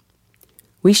over.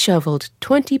 We shoveled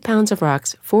 20 pounds of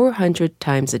rocks 400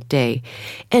 times a day,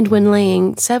 and when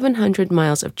laying 700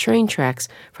 miles of train tracks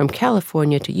from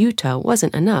California to Utah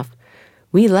wasn't enough,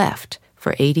 we left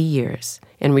for 80 years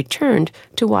and returned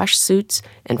to wash suits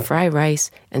and fry rice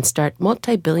and start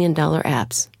multi-billion-dollar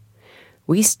apps.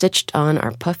 We stitched on our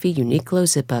puffy Uniqlo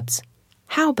zip-ups.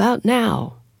 How about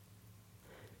now?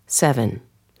 7.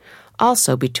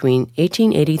 Also between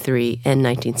 1883 and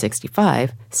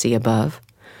 1965, see above,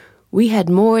 we had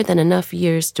more than enough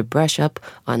years to brush up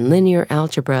on linear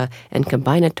algebra and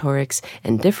combinatorics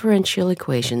and differential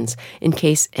equations in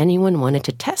case anyone wanted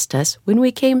to test us when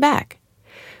we came back.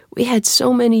 We had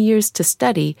so many years to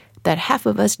study that half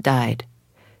of us died.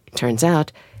 Turns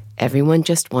out, everyone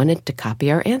just wanted to copy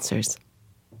our answers.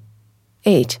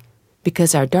 8.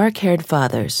 Because our dark-haired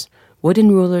fathers,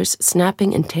 wooden rulers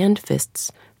snapping in tanned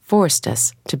fists, forced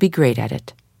us to be great at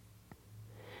it.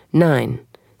 9.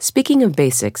 Speaking of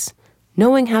basics,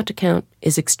 knowing how to count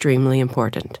is extremely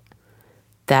important.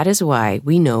 That is why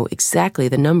we know exactly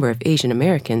the number of Asian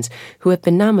Americans who have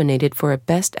been nominated for a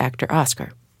Best Actor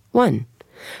Oscar. 1.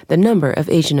 The number of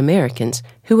Asian Americans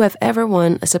who have ever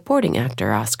won a Supporting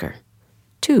Actor Oscar.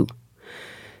 2.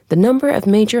 The number of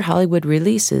major Hollywood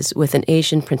releases with an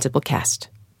Asian principal cast.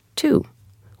 2.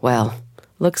 Well,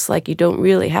 looks like you don't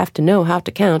really have to know how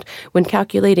to count when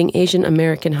calculating Asian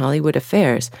American Hollywood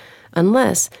affairs,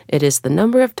 unless it is the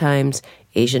number of times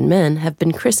Asian men have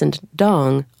been christened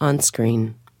dong on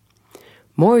screen.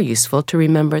 More useful to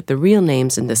remember the real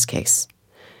names in this case.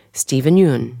 Stephen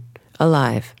Yoon,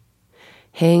 alive.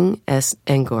 Hwang S.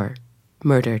 Engor,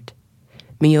 murdered.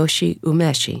 Miyoshi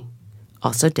Umeshi,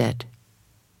 also dead.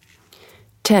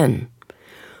 10.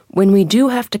 When we do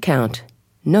have to count,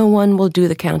 no one will do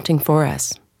the counting for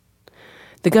us.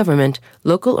 The government,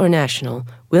 local or national,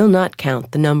 will not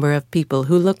count the number of people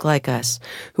who look like us,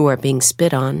 who are being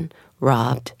spit on,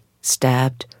 robbed,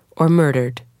 stabbed, or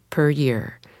murdered per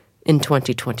year, in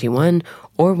 2021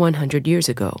 or 100 years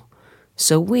ago.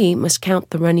 So we must count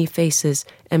the runny faces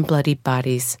and bloody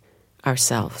bodies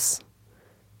ourselves.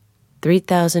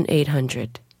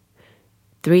 3,800,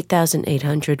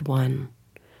 3,801,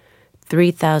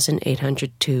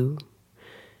 3,802,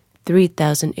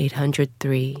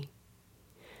 3,803.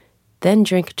 Then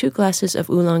drink 2 glasses of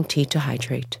oolong tea to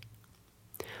hydrate.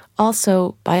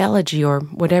 Also, biology or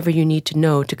whatever you need to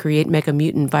know to create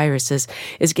megamutant viruses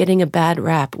is getting a bad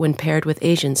rap when paired with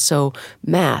Asians, so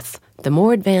math, the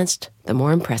more advanced, the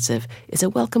more impressive, is a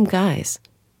welcome guise.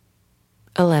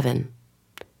 11.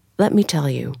 Let me tell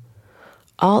you,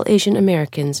 all Asian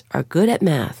Americans are good at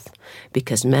math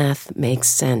because math makes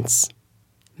sense.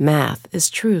 Math is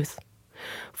truth.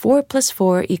 4 +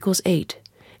 4 = 8.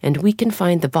 And we can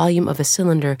find the volume of a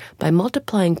cylinder by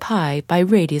multiplying pi by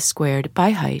radius squared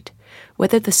by height,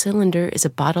 whether the cylinder is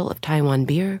a bottle of Taiwan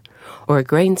beer, or a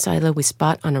grain silo we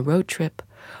spot on a road trip,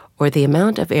 or the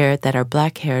amount of air that our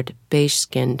black-haired,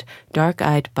 beige-skinned,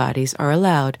 dark-eyed bodies are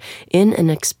allowed in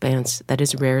an expanse that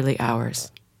is rarely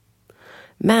ours.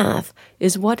 Math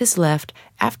is what is left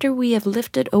after we have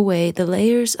lifted away the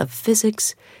layers of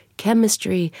physics,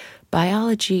 chemistry,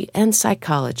 biology, and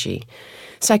psychology.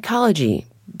 Psychology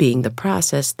being the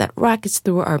process that rockets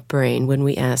through our brain when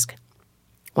we ask,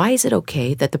 why is it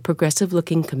okay that the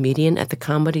progressive-looking comedian at the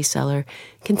Comedy Cellar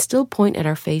can still point at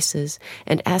our faces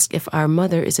and ask if our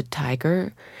mother is a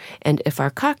tiger, and if our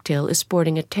cocktail is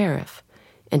sporting a tariff,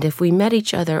 and if we met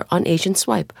each other on Asian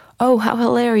Swipe, oh, how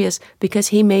hilarious, because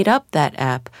he made up that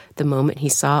app the moment he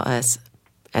saw us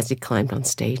as he climbed on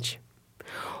stage.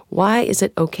 Why is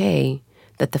it okay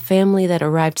that the family that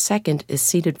arrived second is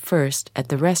seated first at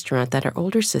the restaurant that her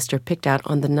older sister picked out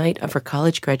on the night of her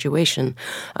college graduation,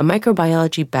 a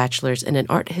microbiology bachelor's and an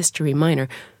art history minor.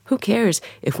 Who cares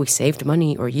if we saved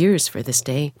money or years for this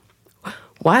day?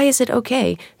 Why is it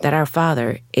okay that our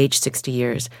father, aged 60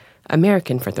 years,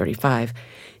 American for 35,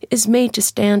 is made to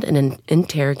stand in an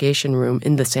interrogation room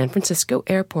in the San Francisco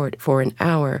airport for an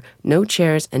hour, no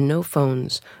chairs and no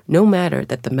phones, no matter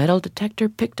that the metal detector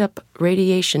picked up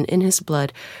radiation in his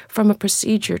blood from a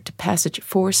procedure to passage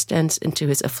 4 stents into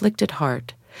his afflicted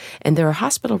heart, and there are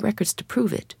hospital records to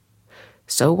prove it?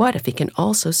 So what if he can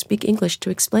also speak English to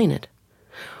explain it?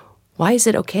 Why is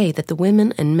it okay that the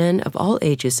women and men of all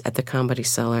ages at the Comedy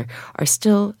Cellar are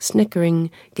still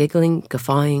snickering, giggling,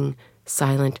 guffawing,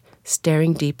 silent,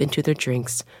 staring deep into their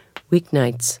drinks,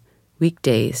 weeknights,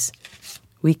 weekdays,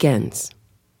 weekends?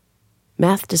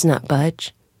 Math does not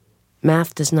budge.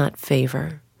 Math does not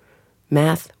favor.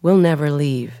 Math will never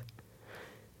leave.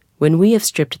 When we have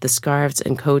stripped the scarves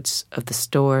and coats of the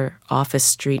store, office,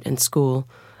 street, and school,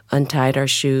 untied our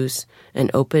shoes,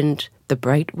 and opened the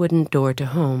bright wooden door to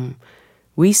home,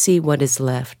 we see what is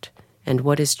left and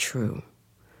what is true.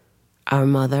 Our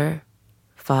mother,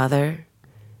 father,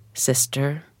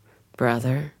 sister,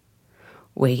 brother,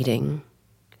 waiting,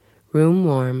 room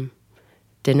warm,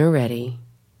 dinner ready,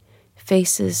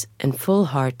 faces and full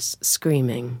hearts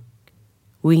screaming,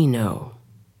 we know.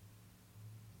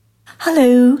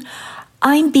 Hello,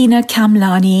 I'm Bina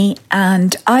Kamlani,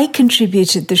 and I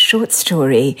contributed the short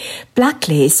story Black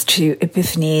Lace to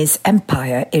Epiphany's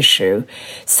Empire issue,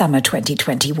 summer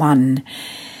 2021.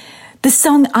 The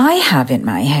song I have in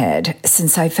my head,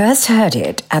 since I first heard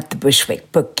it at the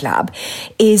Bushwick Book Club,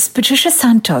 is Patricia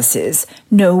Santos's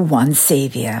No One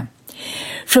Savior.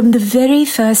 From the very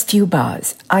first few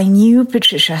bars, I knew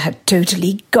Patricia had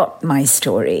totally got my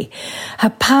story.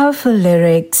 Her powerful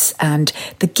lyrics and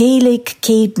the Gaelic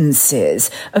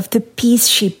cadences of the piece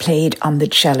she played on the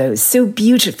cello so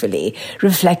beautifully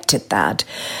reflected that.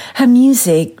 Her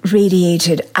music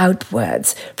radiated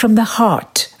outwards from the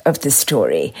heart of the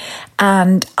story,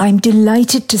 and I'm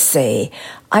delighted to say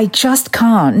I just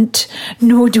can't,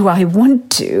 nor do I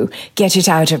want to, get it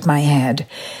out of my head.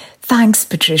 Thanks,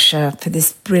 Patricia, for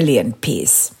this brilliant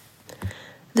piece.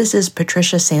 This is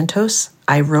Patricia Santos.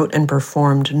 I wrote and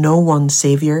performed No One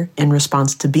Savior in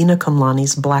response to Bina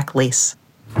Kamlani's Black Lace.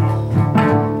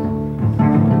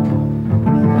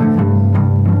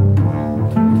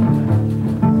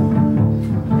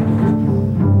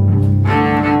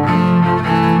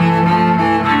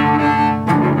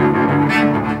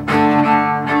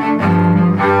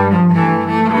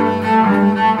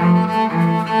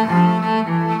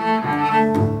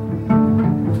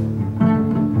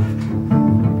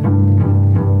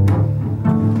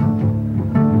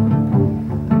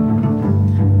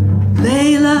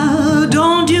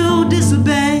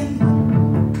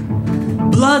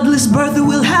 Bloodless Bertha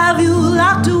will have you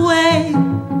locked away.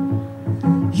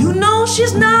 You know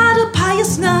she's not a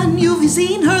pious nun. You've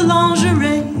seen her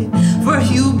lingerie. For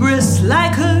hubris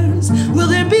like hers, will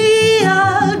there be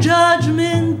a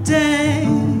judgment day?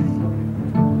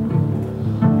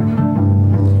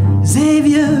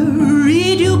 Xavier,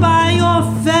 read you by your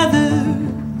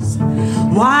feathers.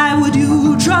 Why would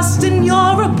you trust in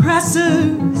your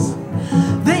oppressors?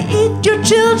 They eat your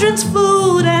children's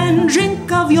food and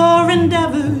drink of your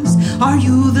endeavors. Are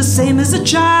you the same as a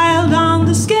child on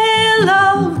the scale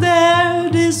of their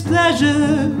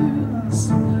displeasures?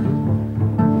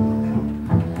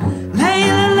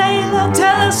 Layla, Layla,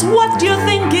 tell us what you're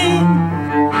thinking.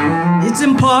 It's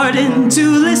important to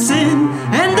listen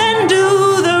and then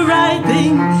do the right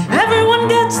thing. Everyone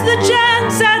gets the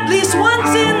chance at least once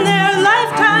in their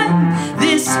lifetime.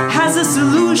 This has a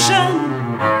solution,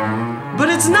 but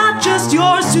it's not just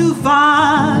yours to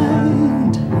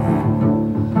find.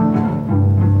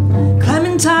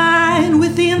 Clementine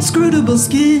with the inscrutable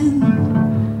skin,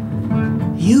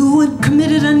 you had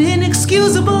committed an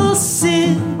inexcusable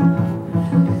sin,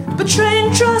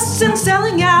 betraying trust and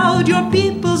selling out your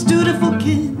people's dutiful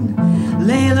kin.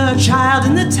 Layla, a child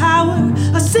in the tower,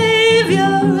 a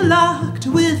savior locked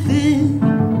within.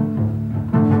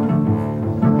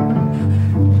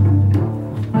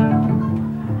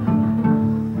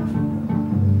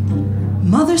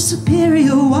 Mother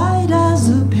Superior, white as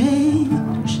a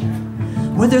page,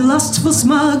 whether lustful,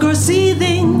 smug, or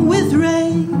seething with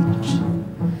rage,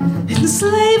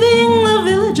 enslaving the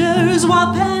villagers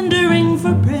while pandering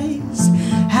for praise,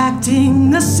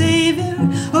 acting the savior,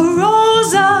 a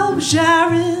rose of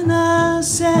Sharon, a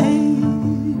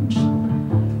sage.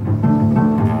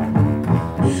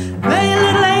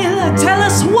 Layla, Layla, tell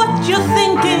us what you're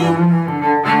thinking.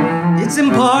 It's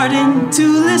important to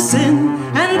listen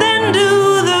and then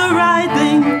do the right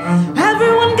thing.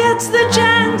 Everyone gets the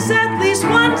chance at least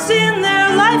once in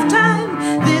their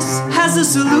lifetime. This has a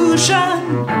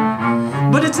solution,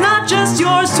 but it's not just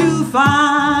yours to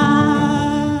find.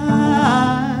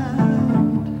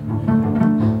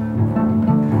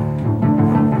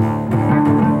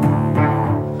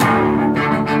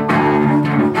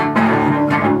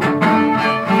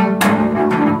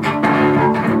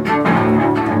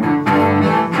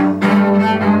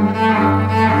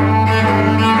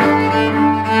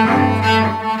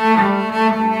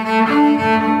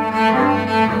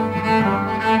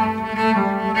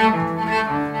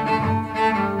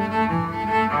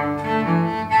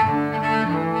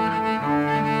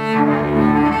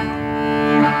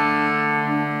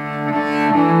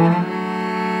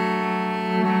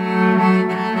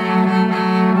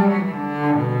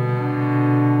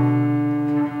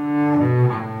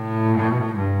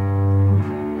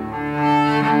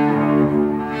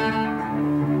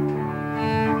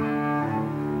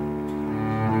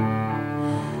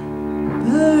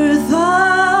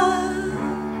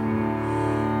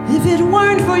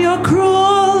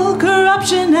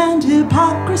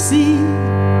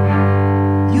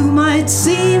 You might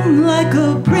seem like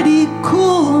a pretty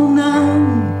cool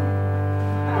nun.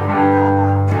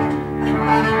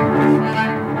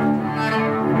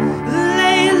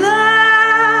 Layla,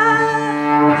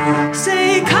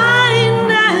 stay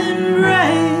kind and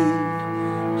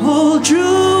brave. Hold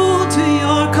true to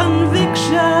your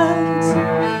convictions.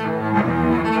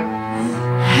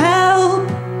 Help,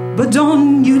 but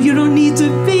you don't need to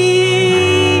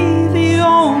be the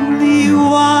only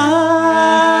one.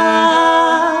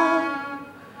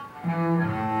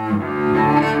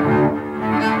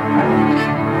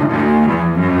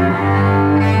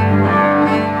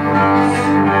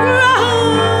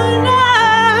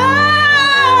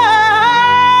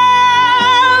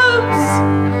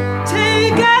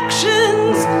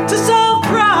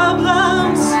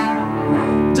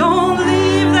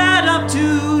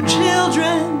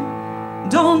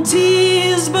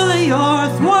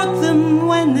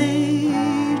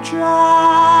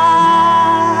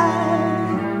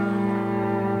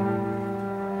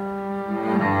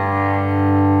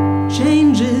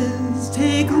 Changes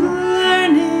take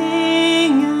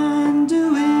learning and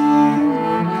doing,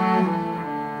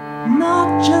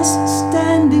 not just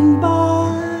standing by.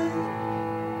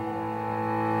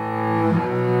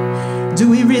 Do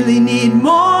we really need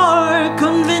more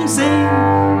convincing?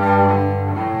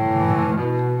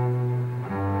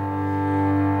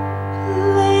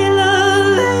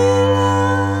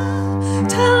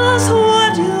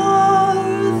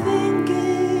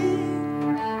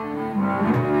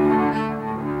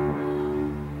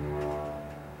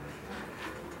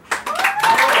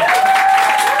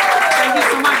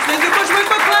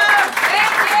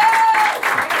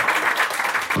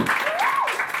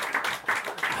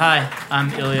 Hi,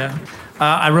 I'm Ilya.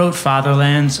 I wrote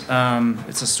Fatherlands.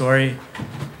 It's a story.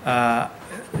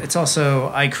 It's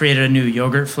also, I created a new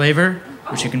yogurt flavor,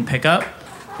 which you can pick up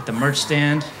at the merch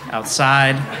stand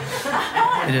outside.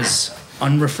 It is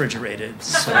unrefrigerated,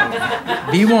 so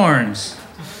be warned.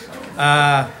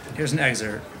 Here's an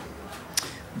excerpt.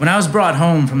 When I was brought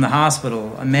home from the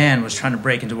hospital, a man was trying to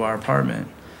break into our apartment.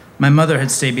 My mother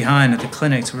had stayed behind at the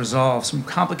clinic to resolve some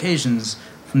complications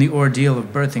from the ordeal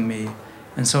of birthing me,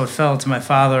 and so it fell to my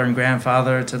father and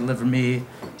grandfather to deliver me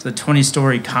to the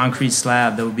 20-story concrete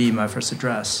slab that would be my first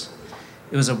address.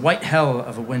 It was a white hell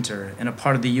of a winter in a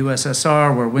part of the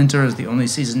USSR where winter is the only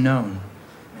season known.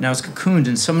 And I was cocooned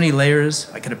in so many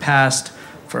layers I could have passed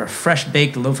for a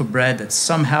fresh-baked loaf of bread that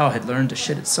somehow had learned to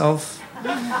shit itself.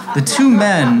 The two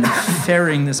men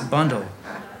ferrying this bundle,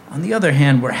 on the other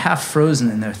hand, were half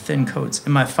frozen in their thin coats.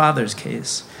 In my father's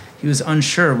case, he was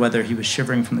unsure whether he was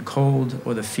shivering from the cold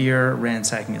or the fear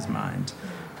ransacking his mind.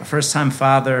 A first-time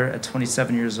father at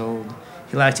 27 years old,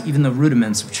 he lacked even the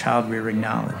rudiments of child-rearing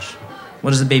knowledge. What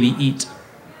does a baby eat?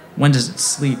 When does it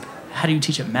sleep? How do you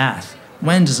teach it math?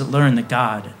 When does it learn that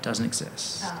God doesn't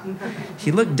exist?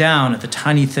 He looked down at the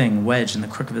tiny thing wedged in the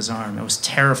crook of his arm and was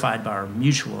terrified by our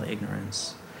mutual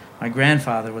ignorance. My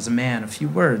grandfather was a man of few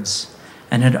words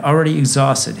and had already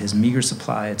exhausted his meager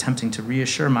supply attempting to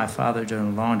reassure my father during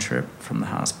a long trip from the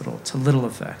hospital, to little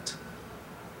effect.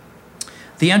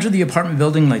 They entered the apartment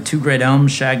building like two great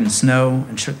elms shagged in snow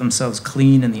and shook themselves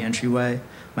clean in the entryway,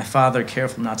 my father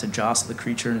careful not to jostle the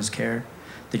creature in his care.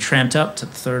 They tramped up to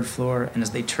the third floor, and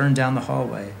as they turned down the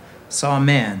hallway, saw a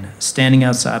man standing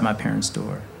outside my parents'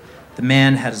 door. The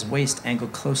man had his waist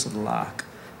angled close to the lock,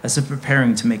 as if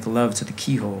preparing to make love to the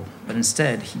keyhole, but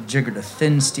instead he jiggered a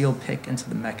thin steel pick into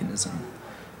the mechanism.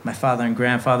 My father and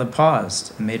grandfather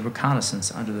paused and made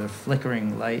reconnaissance under the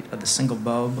flickering light of the single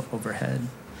bulb overhead.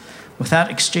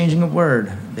 Without exchanging a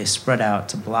word, they spread out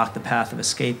to block the path of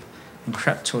escape and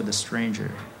crept toward the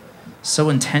stranger. So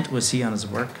intent was he on his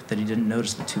work that he didn't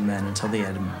notice the two men until they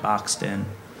had him boxed in.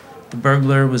 The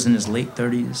burglar was in his late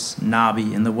 30s,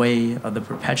 knobby in the way of the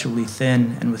perpetually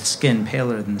thin and with skin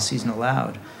paler than the season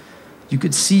allowed. You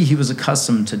could see he was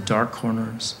accustomed to dark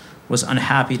corners, was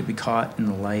unhappy to be caught in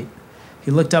the light. He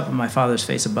looked up at my father's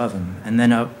face above him, and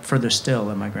then up further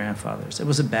still at my grandfather's. It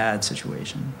was a bad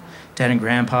situation. Dad and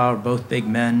Grandpa were both big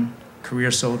men,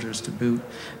 career soldiers to boot.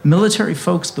 Military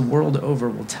folks the world over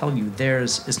will tell you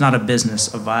theirs is not a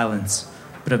business of violence,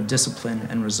 but of discipline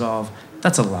and resolve.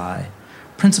 That's a lie.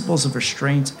 Principles of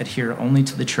restraint adhere only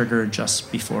to the trigger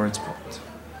just before it's pulled.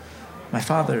 My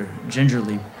father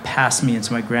gingerly passed me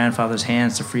into my grandfather's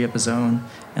hands to free up his own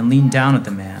and leaned down at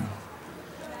the man.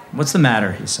 "What's the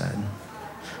matter?" he said.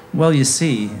 "Well, you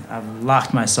see, I've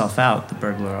locked myself out," the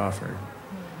burglar offered.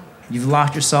 "You've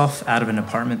locked yourself out of an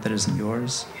apartment that isn't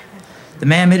yours?" The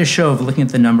man made a show of looking at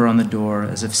the number on the door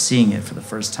as if seeing it for the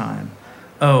first time.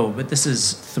 "Oh, but this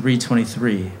is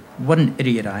 323. What an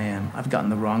idiot I am. I've gotten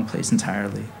the wrong place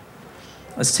entirely."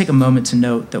 Let's take a moment to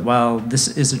note that while this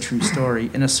is a true story,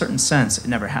 in a certain sense, it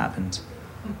never happened.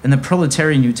 In the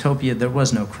proletarian utopia, there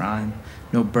was no crime,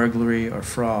 no burglary or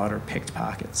fraud or picked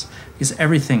pockets, because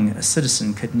everything a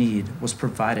citizen could need was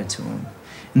provided to him.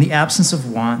 In the absence of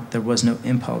want, there was no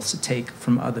impulse to take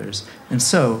from others, and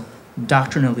so,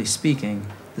 doctrinally speaking,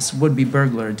 this would-be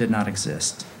burglar did not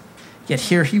exist. Yet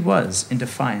here he was, in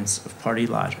defiance of party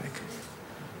logic.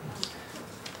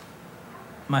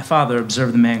 My father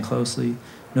observed the man closely,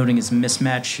 noting his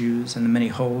mismatched shoes and the many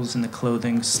holes in the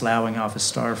clothing sloughing off his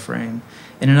star frame.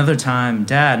 In another time,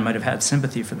 Dad might have had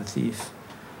sympathy for the thief.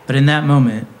 But in that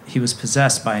moment, he was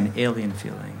possessed by an alien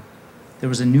feeling. There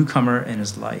was a newcomer in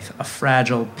his life, a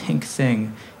fragile, pink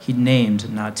thing he'd named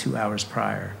not 2 hours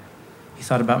prior. He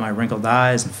thought about my wrinkled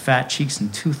eyes and fat cheeks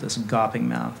and toothless, gawping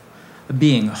mouth, a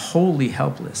being wholly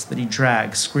helpless that he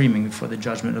dragged screaming before the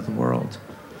judgment of the world.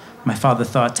 My father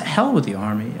thought, to hell with the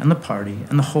army and the party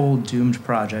and the whole doomed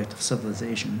project of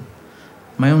civilization.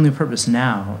 My only purpose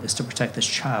now is to protect this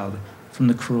child from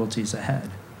the cruelties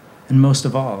ahead. And most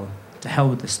of all, to hell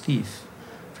with this thief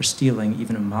for stealing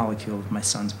even a molecule of my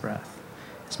son's breath.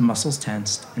 His muscles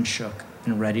tensed and shook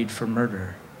and readied for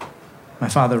murder. My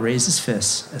father raised his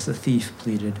fists as the thief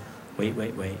pleaded, "Wait,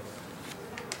 wait, wait."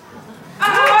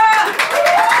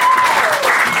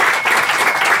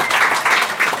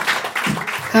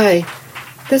 Hi,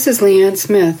 this is Lianne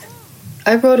Smith.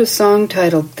 I wrote a song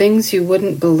titled Things You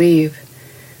Wouldn't Believe,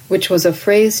 which was a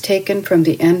phrase taken from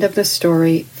the end of the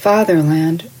story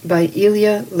Fatherland by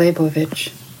Ilya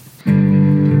Lebovich.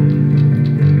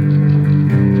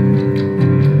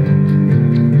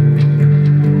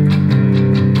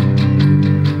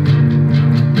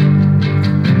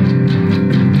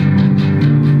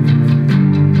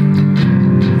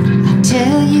 I'll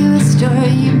tell you a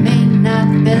story you may not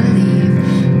believe.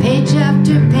 Page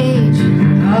after page,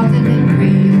 all that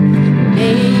engraved.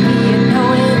 Maybe you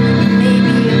know it,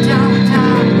 maybe you don't.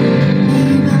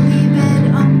 Maybe believe it,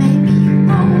 or maybe you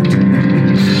won't.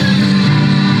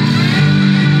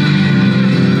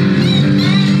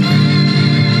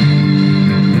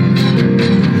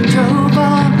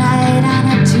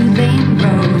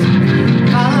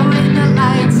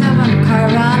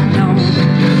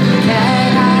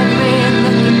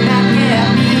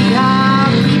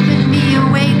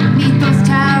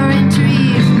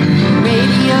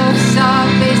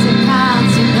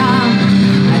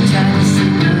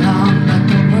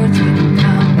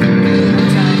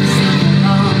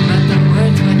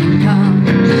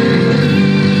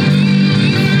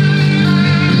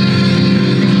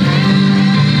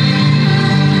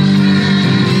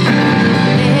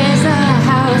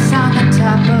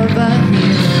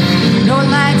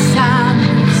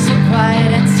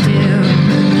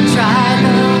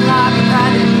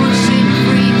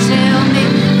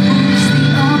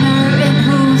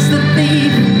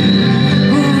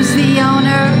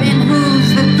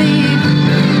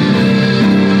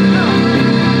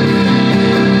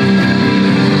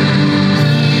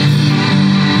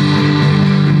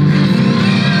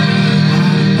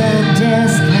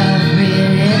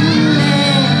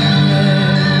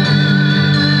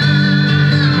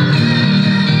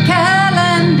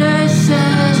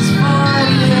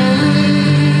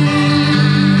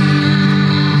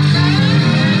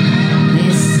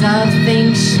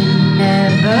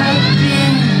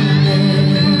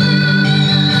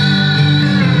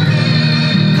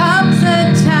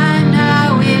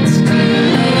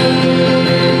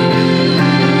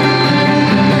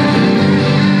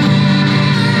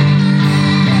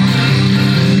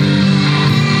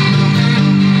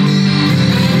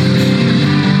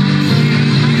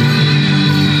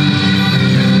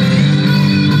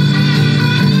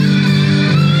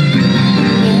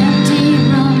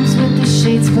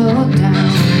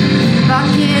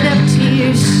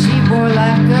 bore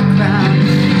like a crown.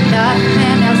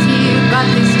 Nothing else here but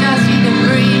this dusty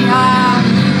debris. Ah,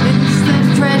 this is the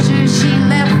treasure she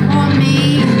left for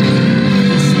me.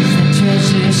 This is the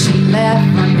treasure she left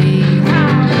for me.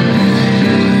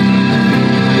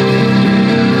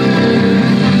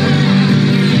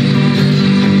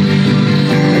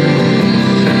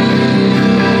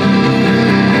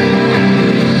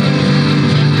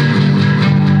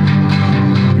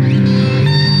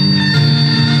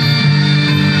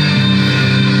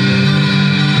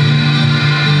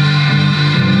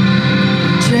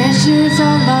 Treasures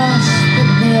are lost, but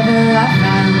never I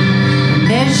found.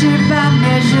 Measure by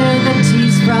measure, the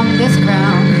tears from this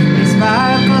crown. They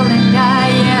sparkle and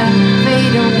die and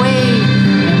fade away,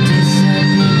 and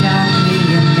disappear darkly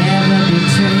and never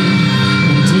betray.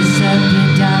 And disappear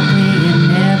darkly and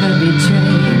never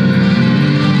betray.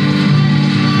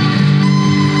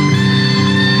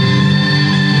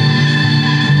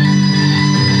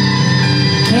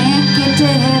 Can't get to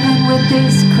heaven with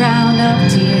this crown of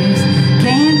tears.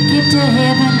 Can't get to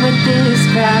heaven with this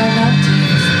crown of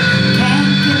tears.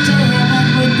 Can't get to heaven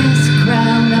with this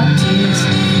crown of tears.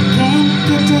 Can't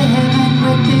get to heaven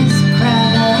with this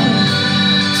crown of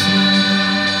tears.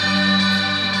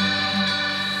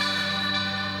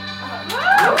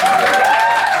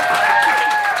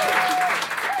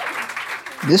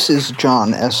 This is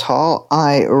John S. Hall.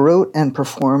 I wrote and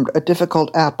performed A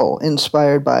Difficult Apple,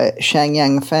 inspired by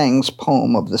Shangyang Fang's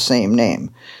poem of the same name.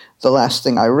 The last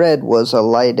thing I read was A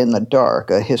Light in the Dark,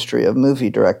 A History of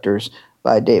Movie Directors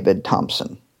by David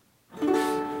Thompson.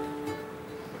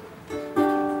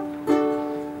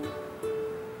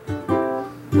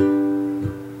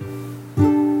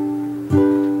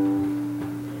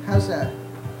 How's that?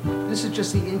 This is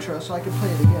just the intro, so I can play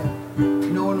it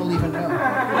again. No one will even know.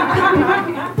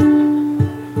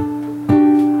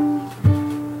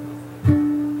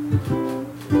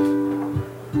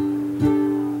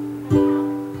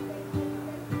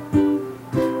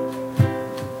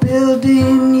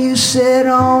 Building you set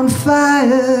on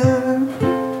fire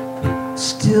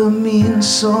still means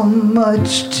so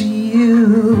much to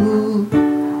you.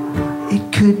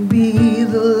 It could be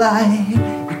the light,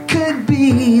 it could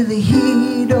be the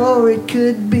heat, or it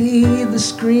could be the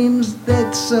screams that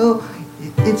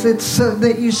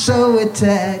that you're so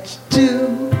attached to.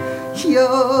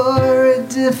 You're a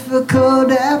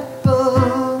difficult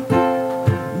apple.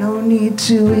 No need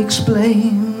to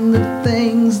explain the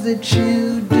things that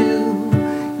you do.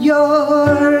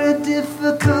 You're a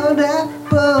difficult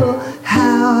apple.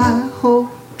 How I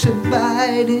hope to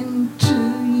bite into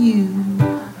you.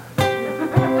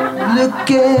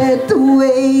 Look at the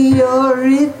way you're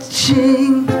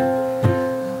itching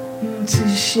to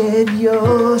shed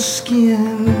your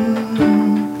skin.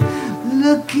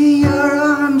 Look at your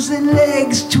arms and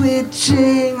legs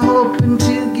twitching, hoping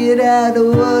to get out of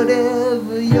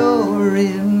whatever you're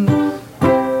in.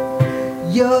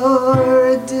 You're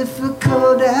a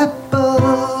difficult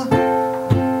apple.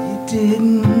 You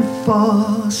didn't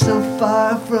fall so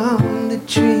far from the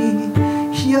tree.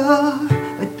 You're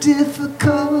a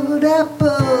difficult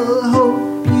apple.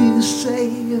 Hope you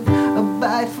save a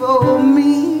bite for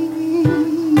me.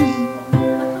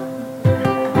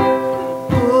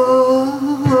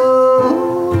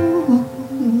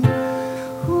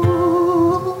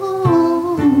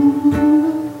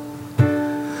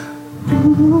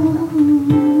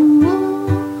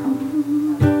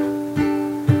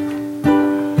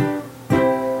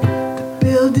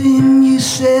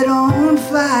 Set on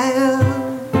fire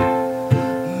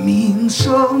means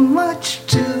so much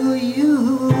to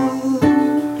you.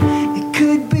 It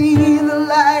could be the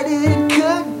light, it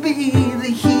could be the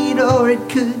heat, or it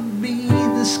could be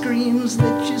the screams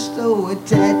that you're so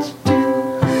attached to.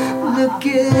 Look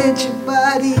at your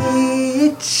body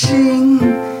itching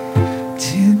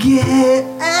to get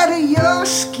out of your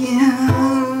skin.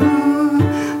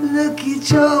 Look at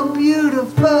your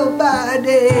beautiful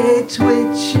body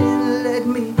twitching. Let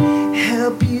me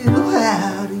help you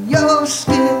out of your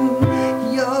skin.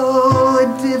 You're a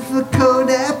difficult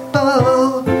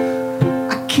apple.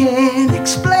 I can't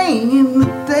explain the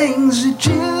things that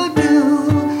you do.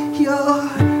 You're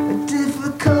a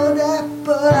difficult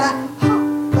apple. I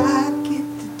hope I get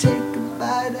to take a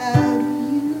bite out of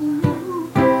you.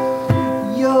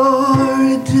 You're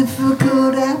a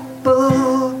difficult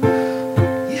apple.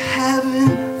 You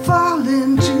haven't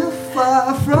fallen too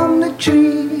far from the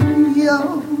tree.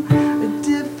 You're a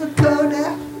difficult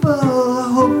apple.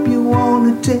 I hope you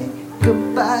wanna take a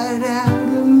bite out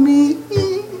of me.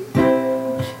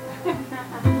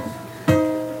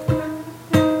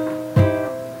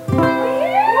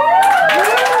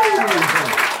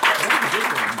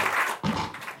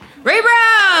 Ray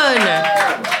Brown!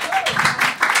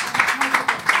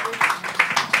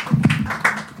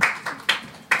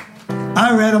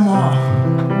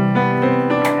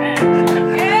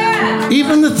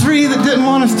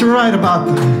 to write about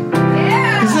them.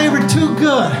 Because they were too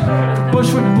good.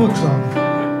 Bushwick Book Club.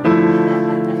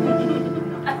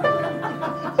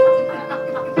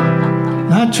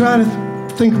 And I try to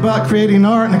think about creating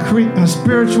art in a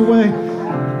spiritual way,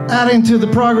 adding to the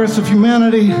progress of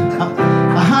humanity,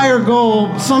 a higher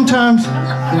goal. Sometimes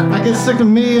I get sick of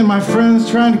me and my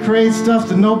friends trying to create stuff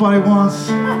that nobody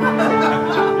wants.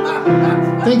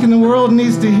 Thinking the world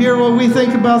needs to hear what we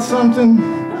think about something.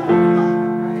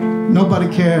 Nobody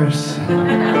cares.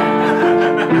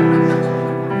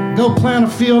 Go plant a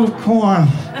field of corn.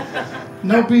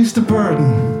 No beast of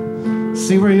burden.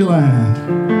 See where you land.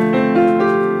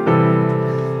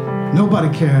 Nobody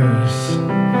cares.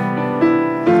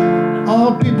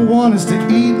 All people want is to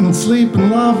eat and sleep and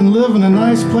love and live in a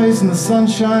nice place in the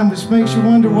sunshine, which makes you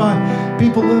wonder why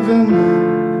people live in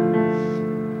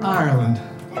Ireland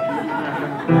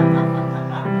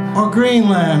or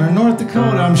Greenland or North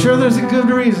Dakota. I'm sure there's a good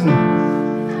reason,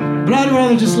 but I'd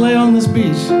rather just lay on this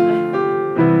beach.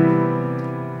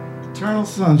 Eternal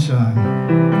sunshine.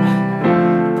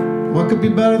 What could be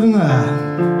better than that?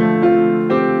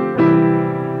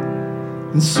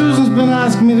 And Susan's been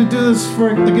asking me to do this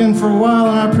again for a while,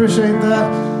 and I appreciate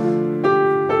that.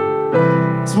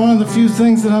 It's one of the few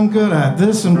things that I'm good at,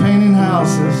 this and painting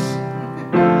houses.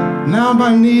 Now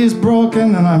my knee is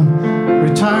broken, and I'm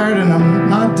retired, and I'm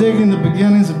not digging the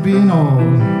beginnings of being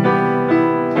old.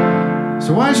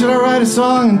 So why should I write a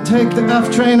song and take the F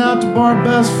train out to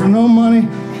Barbest for no money,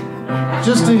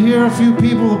 just to hear a few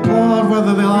people applaud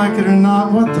whether they like it or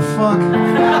not? What the fuck?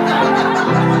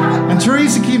 And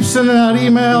Teresa keeps sending out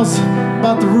emails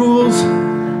about the rules.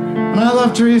 And I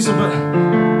love Teresa, but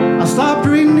I stopped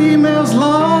reading emails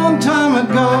long time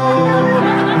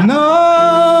ago.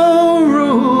 No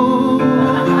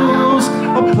rules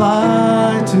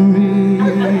apply to me.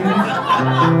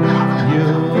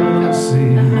 You'll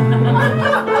see.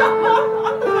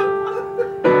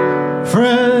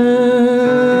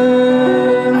 Friends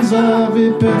of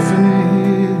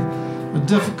Epiphany, a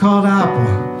difficult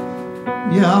apple.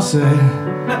 Yeah, I'll say.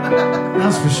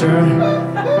 That's for sure.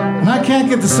 And I can't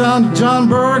get the sound of John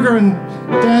Berger and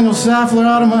Daniel Safler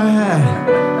out of my head.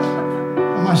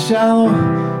 Am I shallow?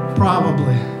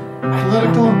 Probably.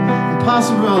 Political?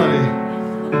 Impossibility.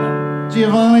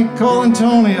 Giovanni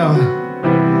Colantonio.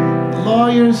 The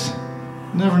lawyers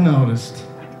never noticed.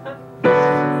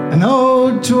 An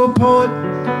ode to a poet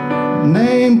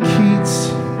named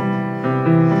Keats.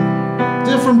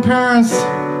 Different parents.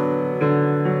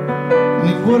 And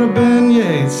he would have been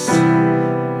Yeats.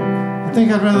 I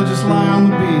think I'd rather just lie on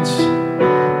the beach.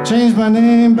 Change my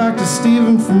name back to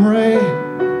Stephen from Ray.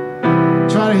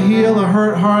 Try to heal a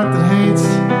hurt heart that hates.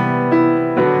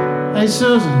 Hey,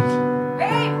 Susan.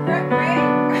 Ray.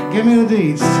 Give me the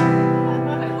deets.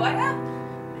 What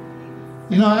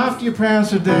happened? You know, after your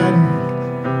parents are dead,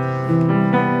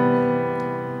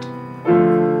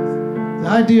 the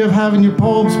idea of having your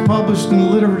poems published in a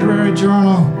literary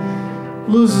journal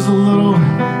loses a little,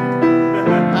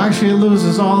 actually it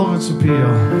loses all of its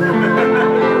appeal.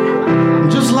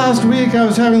 Just last week I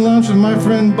was having lunch with my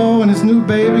friend Bo and his new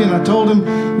baby, and I told him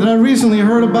that I recently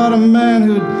heard about a man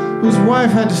whose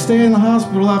wife had to stay in the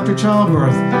hospital after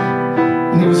childbirth,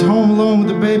 and he was home alone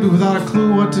with the baby without a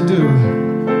clue what to do.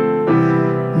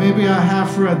 Maybe I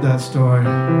half read that story,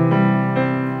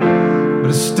 but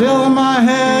it's still in my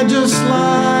head just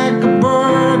like a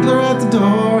burglar at the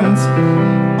door, and it's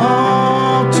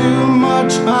all too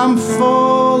much. I'm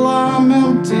full, I'm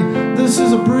empty. This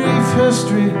is a brief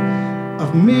history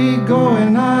of me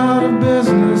going out of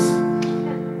business.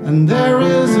 And there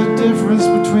is a difference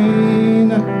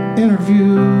between an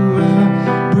interview and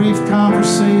a brief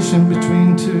conversation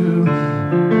between two.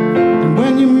 And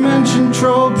when you mention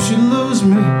tropes, you lose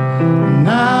me. And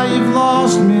now you've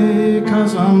lost me,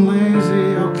 'cause I'm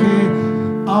lazy. Okay,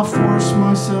 I'll force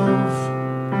myself.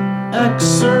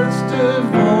 Excerpts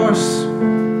divorce.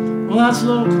 Well, that's a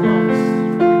little close.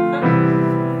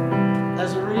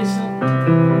 As a recent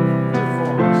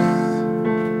divorce.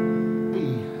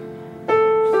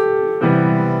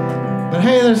 But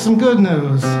hey, there's some good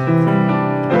news.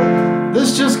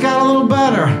 This just got a little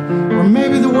better. Or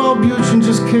maybe the Wellbutrin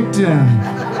just kicked in.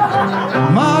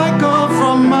 Michael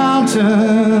from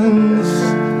mountains,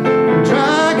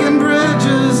 dragging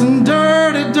bridges and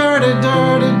dirty, dirty,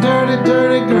 dirty, dirty,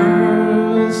 dirty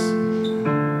girls.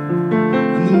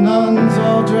 And the nuns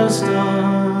all dressed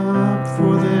up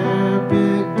for their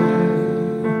big day.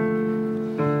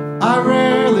 I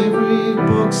rarely read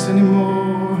books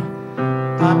anymore.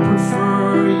 I prefer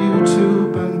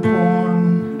YouTube and porn.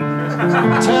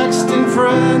 Texting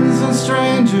friends and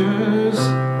strangers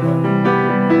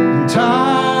in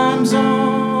time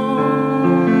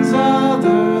zones.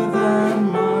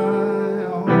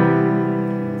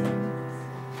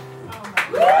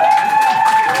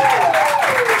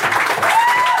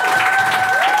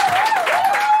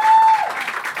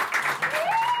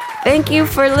 you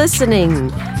for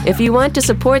listening. If you want to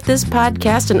support this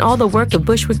podcast and all the work of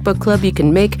Bushwick Book Club, you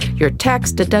can make your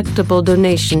tax-deductible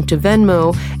donation to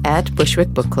Venmo at Bushwick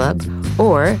Book Club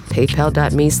or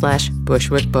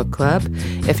paypal.me/Bushwick Book Club.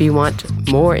 If you want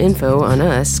more info on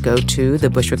us, go to the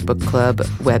Bushwick Book Club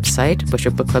website,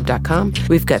 bushwickbookclub.com.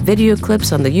 We've got video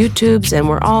clips on the YouTubes, and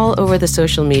we're all over the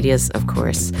social medias, of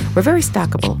course. We're very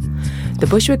stockable. The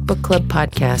Bushwick Book Club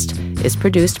podcast is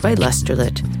produced by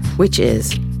Lusterlit, which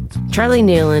is Charlie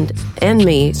Nieland and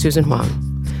me, Susan Hwang.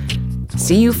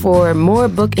 See you for more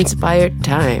book-inspired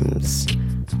times.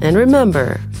 And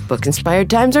remember, book-inspired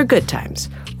times are good times,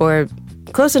 or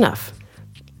close enough.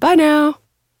 Bye now.